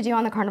favorite thing to do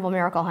on the Carnival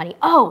Miracle, honey?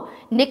 Oh,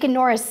 Nick and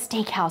Nora's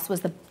Steakhouse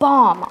was the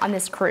bomb on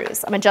this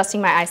cruise. I'm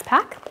adjusting my ice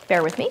pack,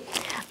 bear with me.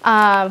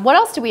 What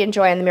else do we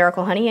enjoy on the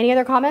Miracle, honey? Any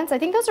other comments? I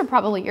think those are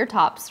probably your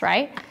tops,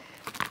 right?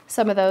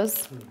 Some of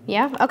those,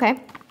 yeah, okay.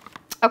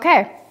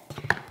 Okay,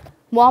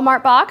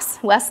 Walmart box,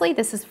 Wesley,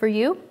 this is for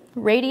you.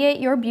 Radiate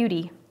your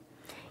beauty.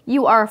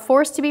 You are a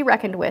force to be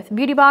reckoned with.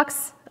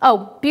 Beautybox,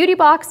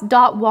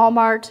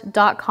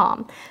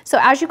 beautybox.walmart.com. So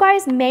as you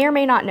guys may or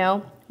may not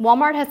know,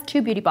 Walmart has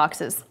 2 beauty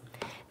boxes.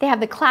 They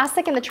have the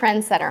classic and the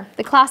trendsetter.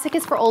 The classic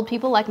is for old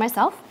people like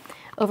myself,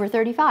 over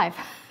 35.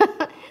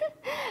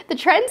 The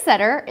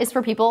trendsetter is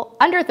for people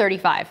under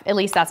 35, at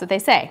least that's what they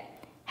say.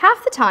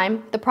 Half the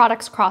time, the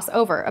products cross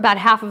over. About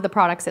half of the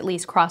products at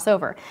least cross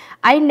over.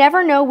 I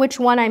never know which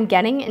one I'm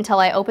getting until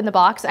I open the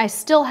box. I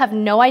still have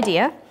no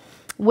idea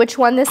which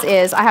one this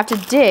is. I have to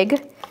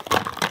dig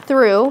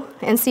through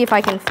and see if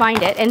I can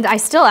find it. And I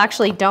still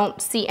actually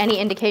don't see any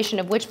indication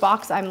of which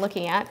box I'm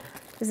looking at.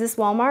 Is this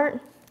Walmart?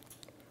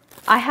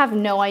 I have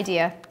no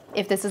idea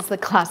if this is the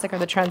classic or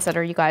the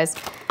trendsetter, you guys.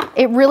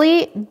 It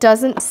really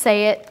doesn't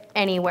say it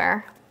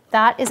anywhere.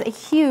 That is a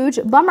huge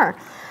bummer.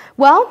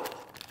 Well,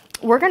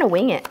 we're gonna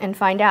wing it and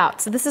find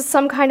out. So this is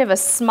some kind of a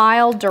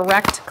Smile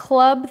Direct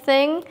Club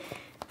thing.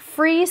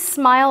 Free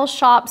Smile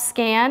Shop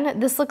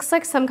scan. This looks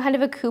like some kind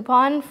of a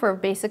coupon for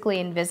basically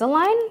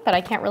Invisalign, but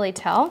I can't really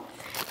tell.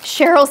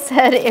 Cheryl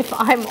said,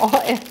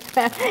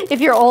 if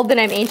you're old, then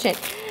I'm ancient.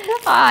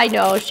 I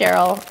know,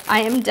 Cheryl. I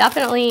am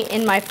definitely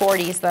in my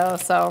 40s though,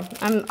 so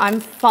I'm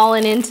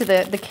falling into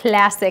the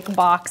classic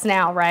box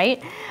now,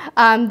 right?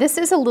 This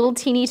is a little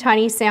teeny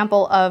tiny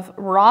sample of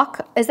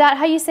ROC. Is that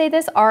how you say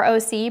this?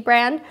 ROC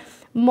brand.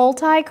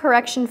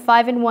 Multi-correction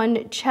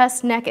 5-in-1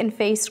 chest, neck, and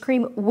face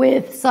cream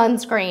with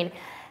sunscreen.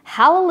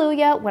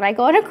 Hallelujah. When I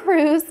go on a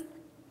cruise,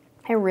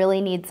 I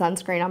really need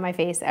sunscreen on my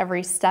face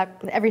every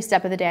step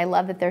of the day. I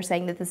love that they're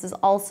saying that this is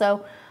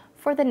also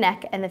for the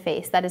neck and the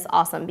face. That is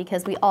awesome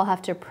because we all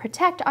have to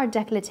protect our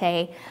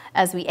décolleté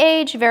as we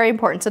age. Very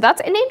important. So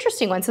that's an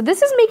interesting one. So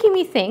this is making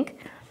me think,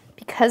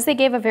 because they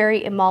gave a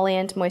very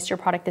emollient moisture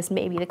product, this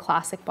may be the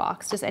classic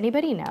box. Does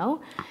anybody know?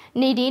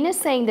 Nadine is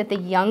saying that the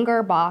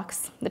younger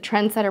box, the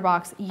trendsetter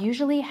box,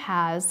 usually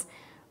has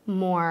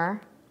more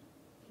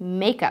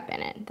makeup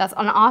in it. That's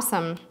an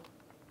awesome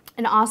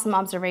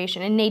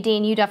observation. And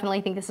Nadine, you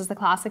definitely think this is the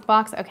classic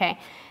box? Okay,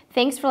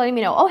 thanks for letting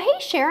me know. Oh, hey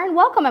Sharon,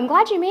 welcome. I'm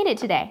glad you made it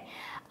today.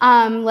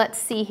 Let's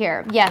see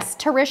here. Yes,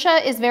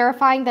 Tarisha is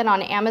verifying that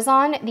on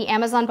Amazon, the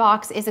Amazon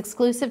box is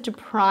exclusive to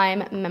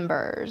Prime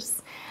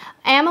members.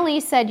 Amelie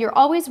said, you're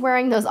always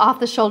wearing those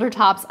off-the-shoulder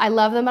tops. I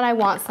love them and I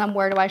want some.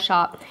 Where do I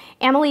shop?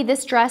 Amelie,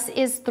 this dress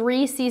is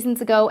 3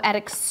 seasons ago at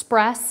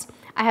Express.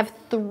 I have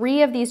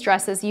 3 of these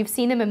dresses. You've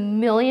seen them a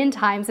million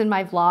times in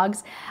my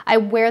vlogs. I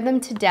wear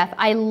them to death.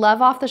 I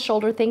love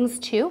off-the-shoulder things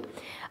too.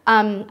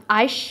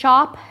 I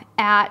shop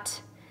at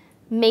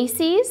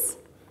Macy's,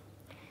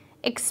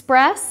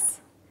 Express.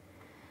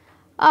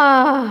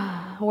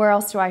 Where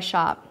else do I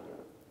shop?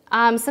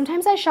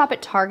 Sometimes I shop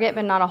at Target,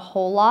 but not a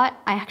whole lot.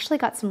 I actually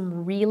got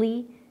some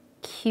really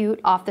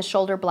cute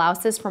off-the-shoulder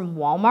blouses from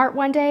Walmart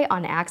one day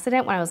on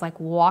accident when I was like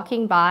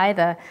walking by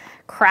the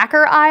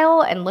cracker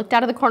aisle and looked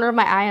out of the corner of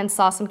my eye and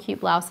saw some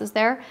cute blouses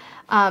there.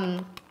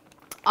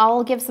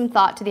 I'll give some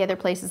thought to the other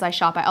places I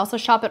shop. I also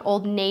shop at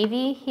Old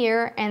Navy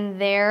here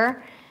and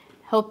there.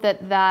 Hope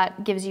that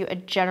that gives you a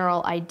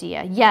general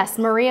idea. Yes,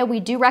 Maria, we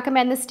do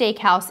recommend the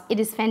Steakhouse. It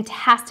is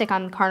fantastic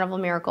on Carnival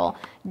Miracle.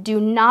 Do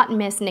not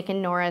miss Nick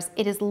and Nora's.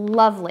 It is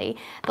lovely.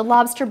 The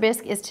lobster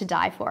bisque is to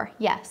die for.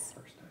 Yes.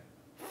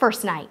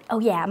 First night.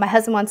 Oh yeah, my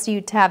husband wants you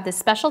to have this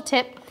special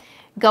tip.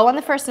 Go on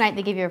the first night,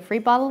 they give you a free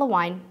bottle of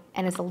wine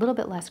and it's a little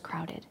bit less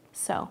crowded.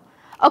 So,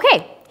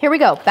 okay, here we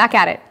go, back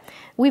at it.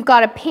 We've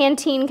got a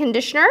Pantene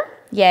conditioner.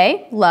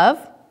 Yay,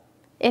 love.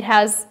 It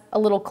has a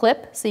little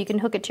clip so you can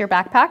hook it to your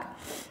backpack.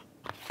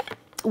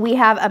 We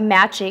have a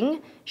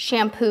matching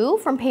shampoo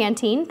from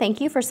Pantene. Thank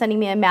you for sending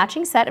me a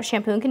matching set of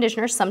shampoo and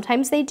conditioner.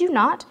 Sometimes they do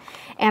not,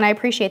 and I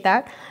appreciate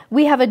that.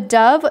 We have a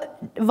Dove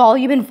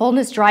Volume and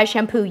Fullness Dry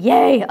Shampoo.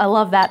 Yay, I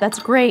love that. That's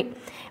great.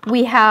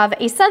 We have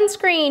a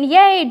sunscreen.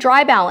 Yay,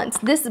 Dry Balance.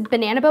 This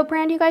Banana Boat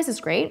brand, you guys, is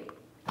great.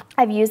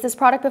 I've used this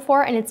product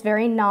before, and it's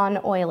very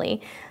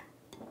non-oily.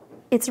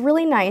 It's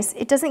really nice.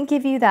 It doesn't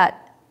give you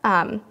that,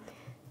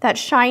 that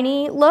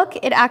shiny look.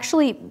 It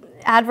actually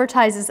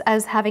advertises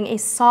as having a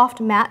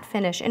soft matte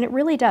finish, and it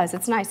really does.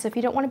 It's nice. So if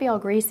you don't want to be all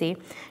greasy,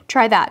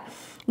 try that.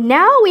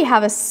 Now we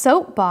have a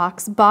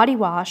Soapbox body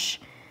wash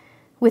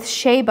with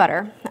shea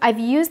butter. I've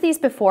used these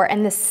before,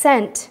 and the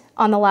scent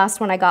on the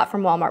last one I got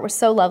from Walmart was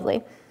so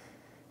lovely.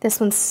 This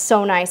one's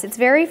so nice. It's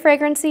very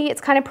fragrancy.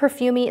 It's kind of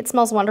perfumey. It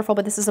smells wonderful,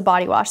 but this is a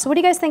body wash. So what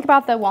do you guys think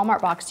about the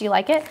Walmart box? Do you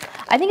like it?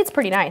 I think it's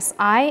pretty nice.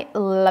 I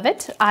love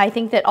it. I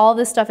think that all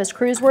this stuff is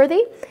cruise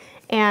worthy,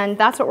 and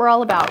that's what we're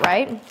all about,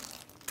 right?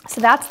 So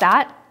that's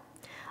that.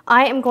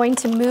 I am going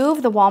to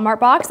move the Walmart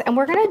box, and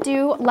we're gonna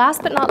do,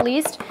 last but not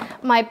least,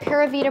 my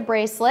Pura Vida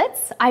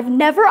bracelets. I've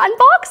never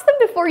unboxed them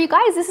before, you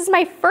guys. This is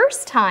my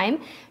first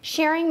time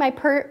sharing my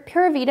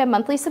Pura Vida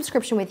monthly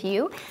subscription with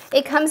you.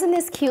 It comes in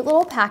this cute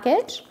little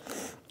package.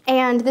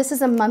 And this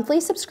is a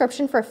monthly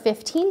subscription for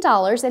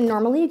 $15, and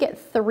normally you get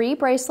 3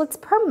 bracelets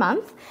per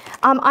month.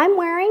 I'm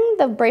wearing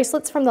the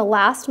bracelets from the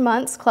last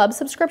month's club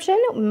subscription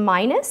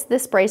minus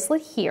this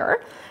bracelet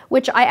here,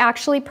 which I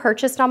actually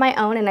purchased on my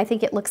own, and I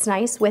think it looks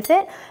nice with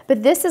it.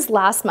 But this is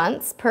last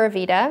month's Pura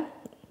Vida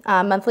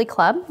monthly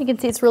club. You can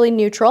see it's really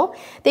neutral.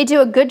 They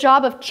do a good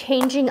job of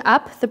changing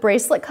up the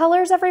bracelet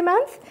colors every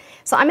month.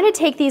 So I'm going to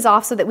take these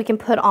off so that we can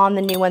put on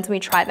the new ones when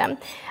we try them.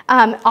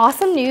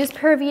 Awesome news,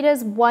 Pura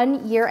Vida's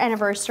 1-year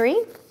anniversary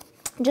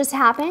just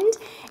happened,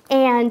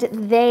 and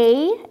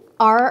they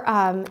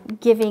are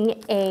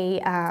giving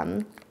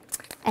an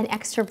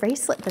extra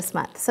bracelet this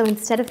month. So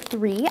instead of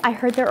 3, I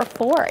heard there are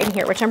 4 in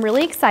here, which I'm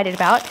really excited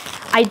about.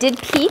 I did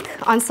peek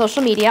on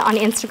social media, on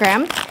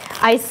Instagram.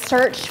 On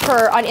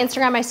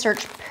Instagram, I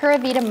searched Pura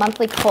Vida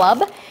Monthly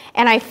Club,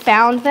 and I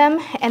found them,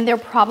 and they're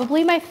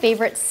probably my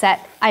favorite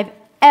set I've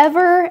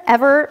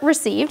ever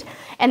received,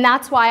 and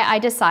that's why I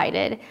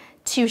decided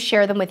to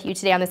share them with you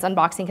today on this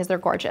unboxing, because they're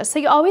gorgeous. So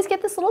you always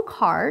get this little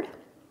card,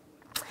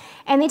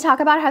 and they talk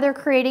about how they're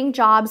creating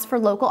jobs for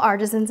local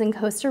artisans in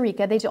Costa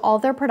Rica. They do all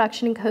their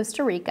production in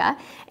Costa Rica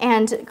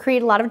and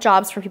create a lot of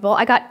jobs for people.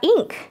 I got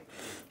ink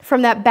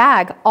from that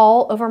bag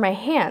all over my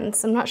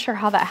hands. I'm not sure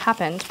how that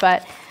happened,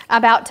 but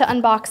about to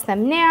unbox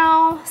them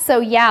now. So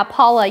yeah,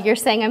 Paula, you're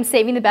saying I'm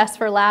saving the best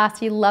for last.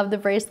 You love the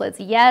bracelets.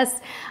 Yes,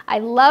 I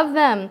love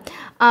them.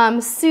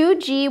 Sue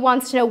G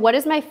wants to know, what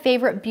is my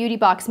favorite beauty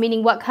box?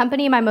 Meaning, what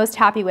company am I most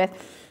happy with?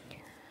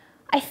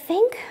 I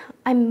think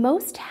I'm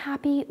most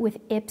happy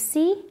with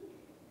Ipsy,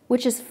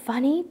 which is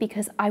funny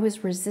because I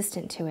was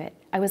resistant to it.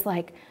 I was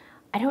like,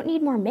 I don't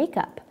need more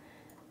makeup.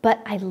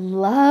 But I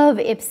love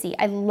Ipsy.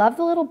 I love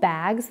the little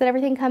bags that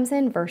everything comes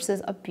in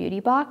versus a beauty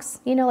box,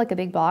 you know, like a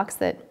big box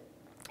that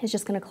is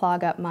just gonna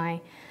clog up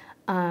my,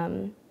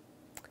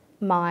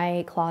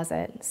 my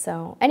closet.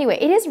 So anyway,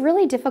 it is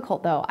really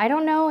difficult though. I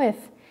don't know if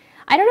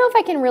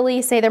I can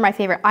really say they're my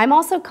favorite. I'm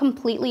also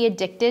completely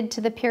addicted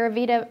to the Pura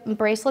Vida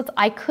bracelets.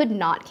 I could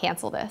not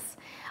cancel this.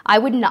 I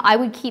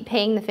would keep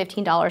paying the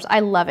 $15. I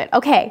love it.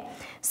 Okay,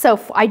 so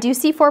I do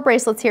see 4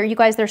 bracelets here. You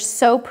guys, they're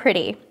so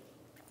pretty.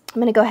 I'm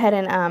gonna go ahead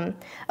and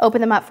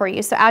open them up for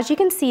you. So as you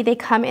can see, they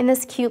come in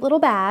this cute little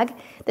bag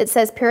that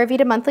says Pura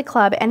Vida Monthly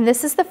Club, and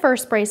this is the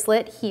first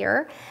bracelet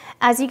here.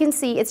 As you can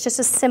see, it's just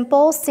a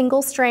simple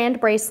single strand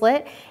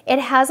bracelet. It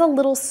has a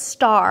little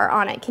star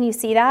on it. Can you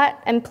see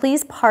that? And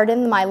please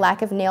pardon my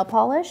lack of nail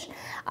polish.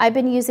 I've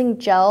been using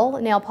gel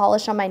nail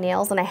polish on my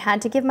nails, and I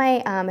had to give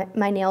my,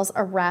 my nails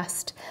a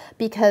rest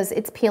because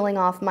it's peeling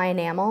off my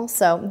enamel.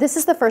 So this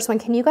is the first one.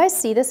 Can you guys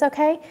see this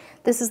okay?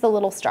 This is the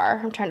little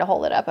star. I'm trying to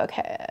hold it up.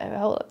 Okay,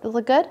 hold it. Does it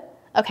look good?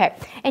 Okay,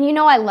 and you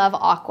know I love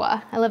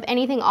aqua. I love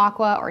anything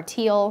aqua or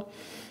teal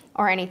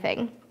or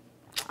anything.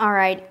 All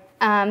right.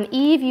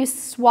 Eve, you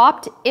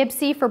swapped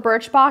Ipsy for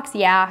Birchbox.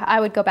 Yeah,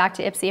 I would go back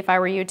to Ipsy if I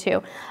were you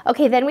too.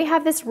 Okay, then we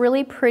have this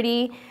really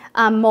pretty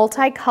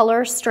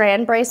multi-color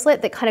strand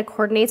bracelet that kind of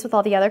coordinates with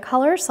all the other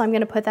colors. So I'm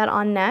gonna put that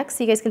on next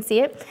so you guys can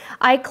see it.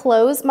 I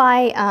close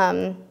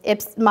my,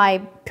 my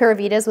Pura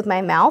Vidas with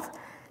my mouth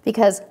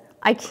because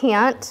I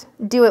can't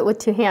do it with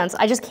 2 hands.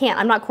 I just can't.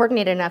 I'm not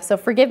coordinated enough, so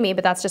forgive me,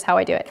 but that's just how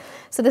I do it.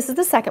 So this is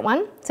the second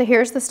one. So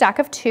here's the stack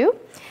of 2.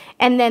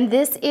 And then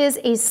this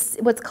is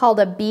what's called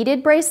a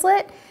beaded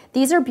bracelet.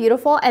 These are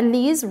beautiful, and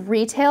these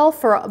retail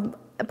for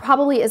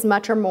probably as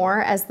much or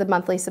more as the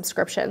monthly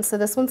subscription. So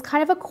this one's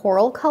kind of a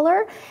coral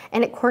color,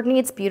 and it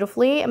coordinates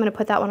beautifully. I'm gonna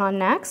put that one on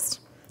next.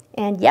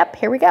 And yep,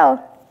 here we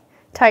go.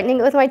 Tightening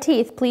it with my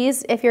teeth.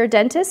 Please, if you're a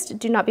dentist,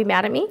 do not be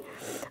mad at me.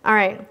 All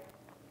right,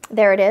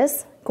 there it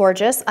is.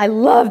 Gorgeous. I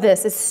love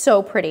this. It's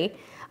so pretty.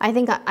 I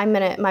think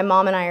my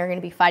mom and I are gonna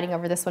be fighting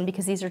over this one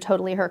because these are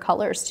totally her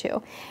colors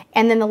too.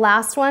 And then the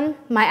last one,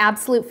 my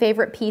absolute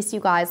favorite piece, you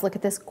guys. Look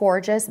at this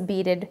gorgeous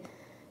beaded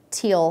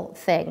teal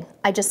thing.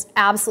 I just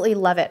absolutely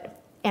love it.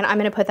 And I'm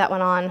gonna put that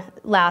one on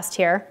last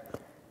here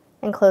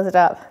and close it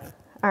up.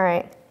 All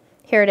right,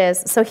 here it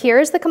is. So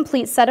here's the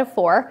complete set of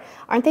 4.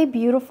 Aren't they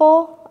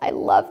beautiful? I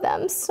love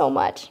them so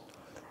much.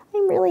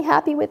 I'm really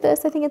happy with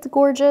this. I think it's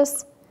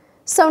gorgeous.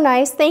 So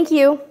nice. Thank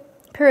you,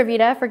 Pura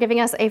Vida, for giving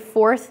us a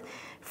 4th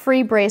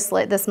free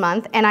bracelet this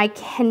month. And I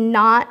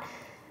cannot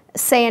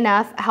say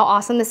enough how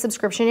awesome this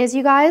subscription is,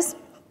 you guys.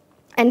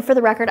 And for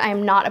the record, I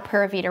am not a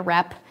Pura Vida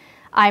rep.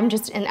 I'm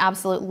just in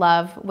absolute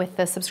love with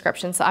the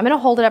subscription. So I'm gonna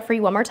hold it up for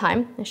you one more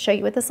time and show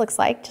you what this looks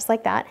like, just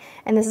like that.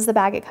 And this is the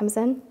bag it comes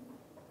in.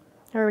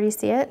 Everybody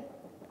see it?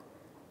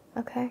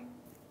 Okay.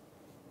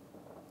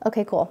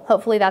 Okay, cool.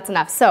 Hopefully that's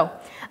enough. So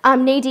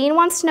Nadine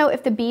wants to know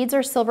if the beads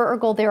are silver or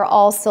gold. They're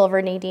all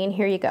silver, Nadine.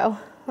 Here you go.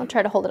 I'll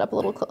try to hold it up a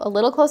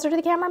little closer to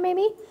the camera,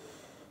 maybe.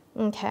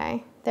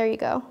 Okay, there you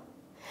go.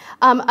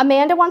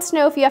 Amanda wants to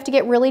know if you have to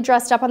get really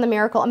dressed up on the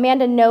Miracle.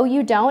 Amanda, no,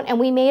 you don't. And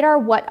we made our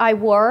What I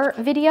Wore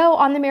video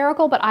on the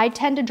Miracle, but I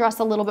tend to dress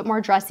a little bit more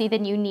dressy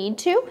than you need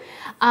to.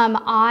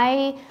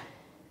 I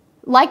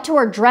like to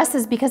wear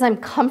dresses because I'm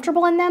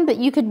comfortable in them, but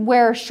you could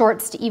wear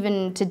shorts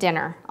even to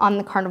dinner on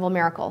the Carnival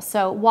Miracle.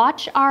 So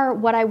watch our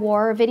What I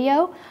Wore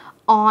video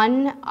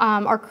on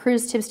our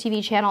Cruise Tips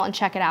TV channel and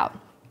check it out.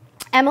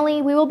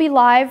 Emily, we will be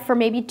live for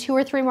maybe 2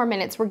 or 3 more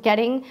minutes. We're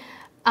getting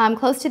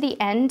close to the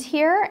end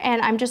here,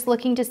 and I'm just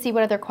looking to see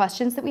what other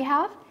questions that we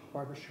have.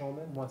 Barbara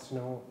Shulman wants to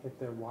know if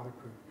they're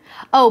waterproof.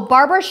 Oh,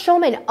 Barbara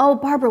Shulman. Oh,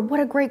 Barbara, what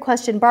a great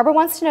question. Barbara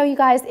wants to know, you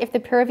guys, if the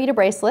Pura Vida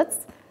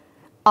bracelets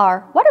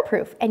are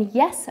waterproof. And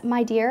yes,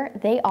 my dear,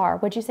 they are.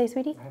 What'd you say,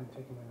 sweetie? I haven't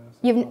taken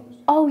my nose.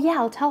 Oh yeah,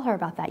 I'll tell her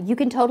about that. You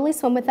can totally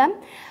swim with them.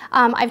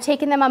 I've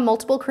taken them on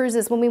multiple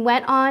cruises. When we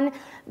went on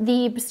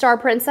the Star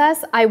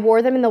Princess, I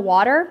wore them in the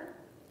water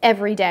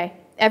every day,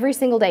 every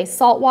single day.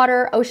 Salt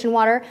water, ocean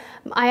water.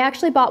 I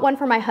actually bought one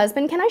for my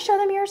husband. Can I show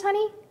them yours,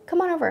 honey? Come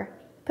on over.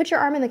 Put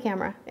your arm in the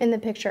camera, in the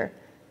picture.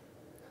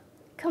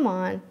 Come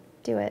on,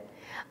 do it.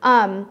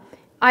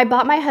 I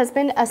bought my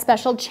husband a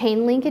special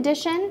chain link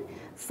edition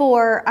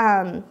for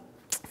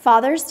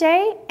Father's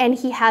Day, and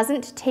he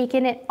hasn't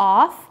taken it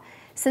off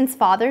since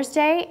Father's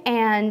Day,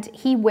 and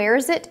he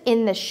wears it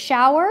in the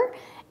shower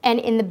and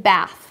in the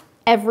bath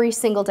every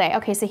single day.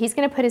 Okay, so he's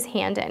gonna put his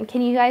hand in.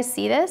 Can you guys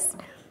see this?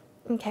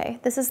 Okay,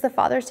 this is the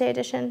Father's Day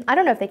edition. I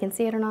don't know if they can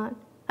see it or not.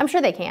 I'm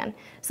sure they can.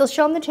 So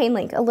show them the chain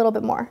link a little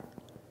bit more.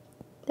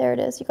 There it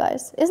is, you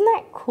guys. Isn't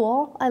that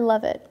cool? I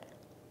love it.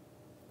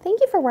 Thank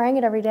you for wearing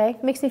it every day.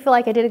 It makes me feel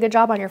like I did a good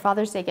job on your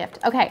Father's Day gift.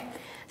 Okay,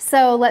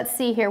 so let's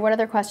see here. What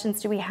other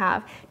questions do we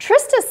have?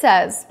 Trista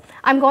says,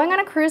 I'm going on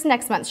a cruise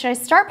next month. Should I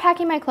start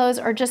packing my clothes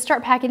or just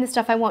start packing the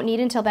stuff I won't need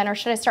until then, or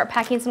should I start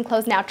packing some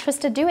clothes now?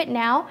 Trista, do it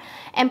now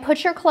and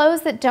put your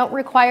clothes that don't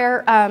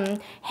require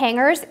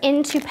hangers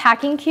into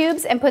packing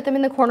cubes and put them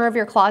in the corner of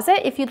your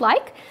closet if you'd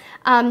like.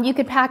 You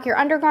could pack your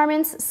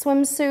undergarments,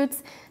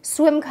 swimsuits,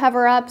 swim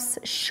cover-ups,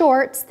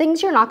 shorts,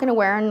 things you're not gonna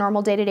wear on a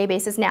normal day-to-day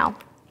basis now.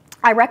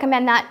 I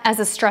recommend that as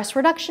a stress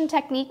reduction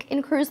technique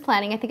in cruise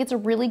planning. I think it's a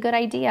really good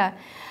idea.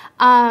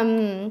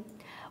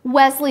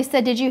 Wesley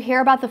said, did you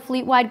hear about the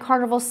fleet-wide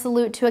Carnival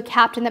salute to a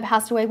captain that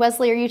passed away?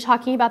 Wesley, are you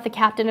talking about the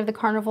captain of the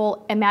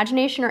Carnival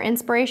Imagination or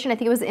Inspiration? I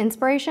think it was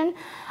Inspiration.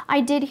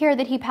 I did hear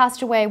that he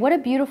passed away. What a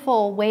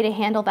beautiful way to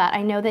handle that.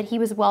 I know that he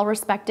was well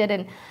respected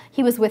and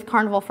he was with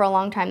Carnival for a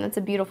long time. That's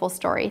a beautiful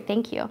story.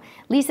 Thank you.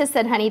 Lisa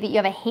said, honey, that you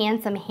have a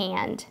handsome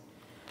hand.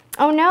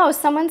 Oh no,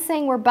 someone's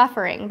saying we're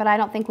buffering, but I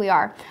don't think we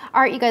are.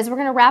 All right, you guys, we're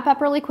gonna wrap up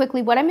really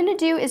quickly. What I'm gonna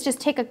do is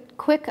just take a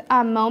quick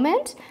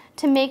moment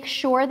to make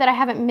sure that I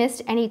haven't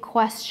missed any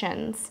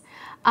questions.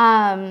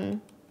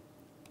 Let's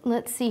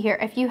see here.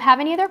 If you have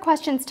any other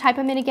questions, type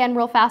them in again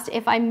real fast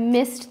if I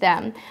missed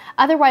them.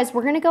 Otherwise,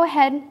 we're gonna go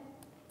ahead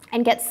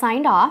and get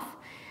signed off.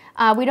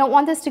 We don't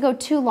want this to go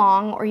too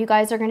long or you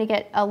guys are gonna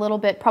get a little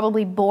bit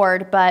probably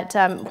bored, but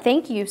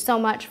thank you so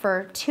much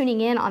for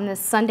tuning in on this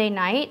Sunday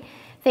night.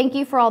 Thank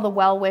you for all the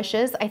well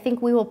wishes. I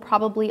think we will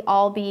probably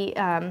all be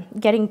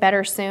getting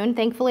better soon.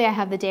 Thankfully, I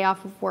have the day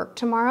off of work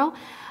tomorrow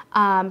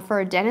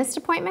for a dentist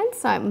appointment,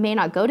 so I may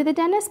not go to the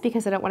dentist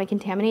because I don't want to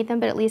contaminate them,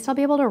 but at least I'll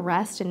be able to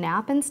rest and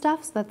nap and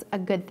stuff, so that's a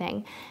good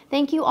thing.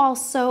 Thank you all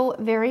so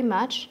very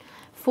much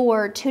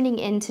for tuning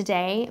in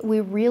today. We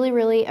really,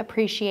 really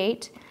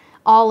appreciate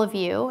all of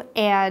you,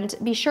 and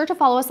be sure to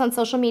follow us on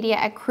social media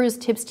at Cruise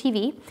Tips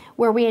TV,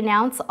 where we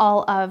announce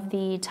all of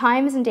the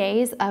times and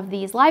days of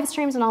these live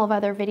streams and all of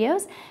other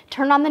videos.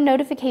 Turn on the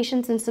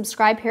notifications and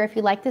subscribe here if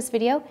you like this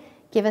video.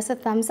 Give us a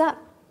thumbs up.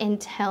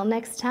 Until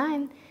next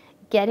time,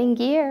 get in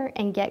gear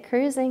and get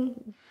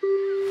cruising.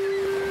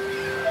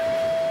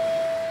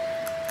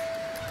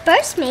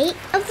 First mate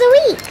of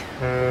the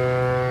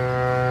week.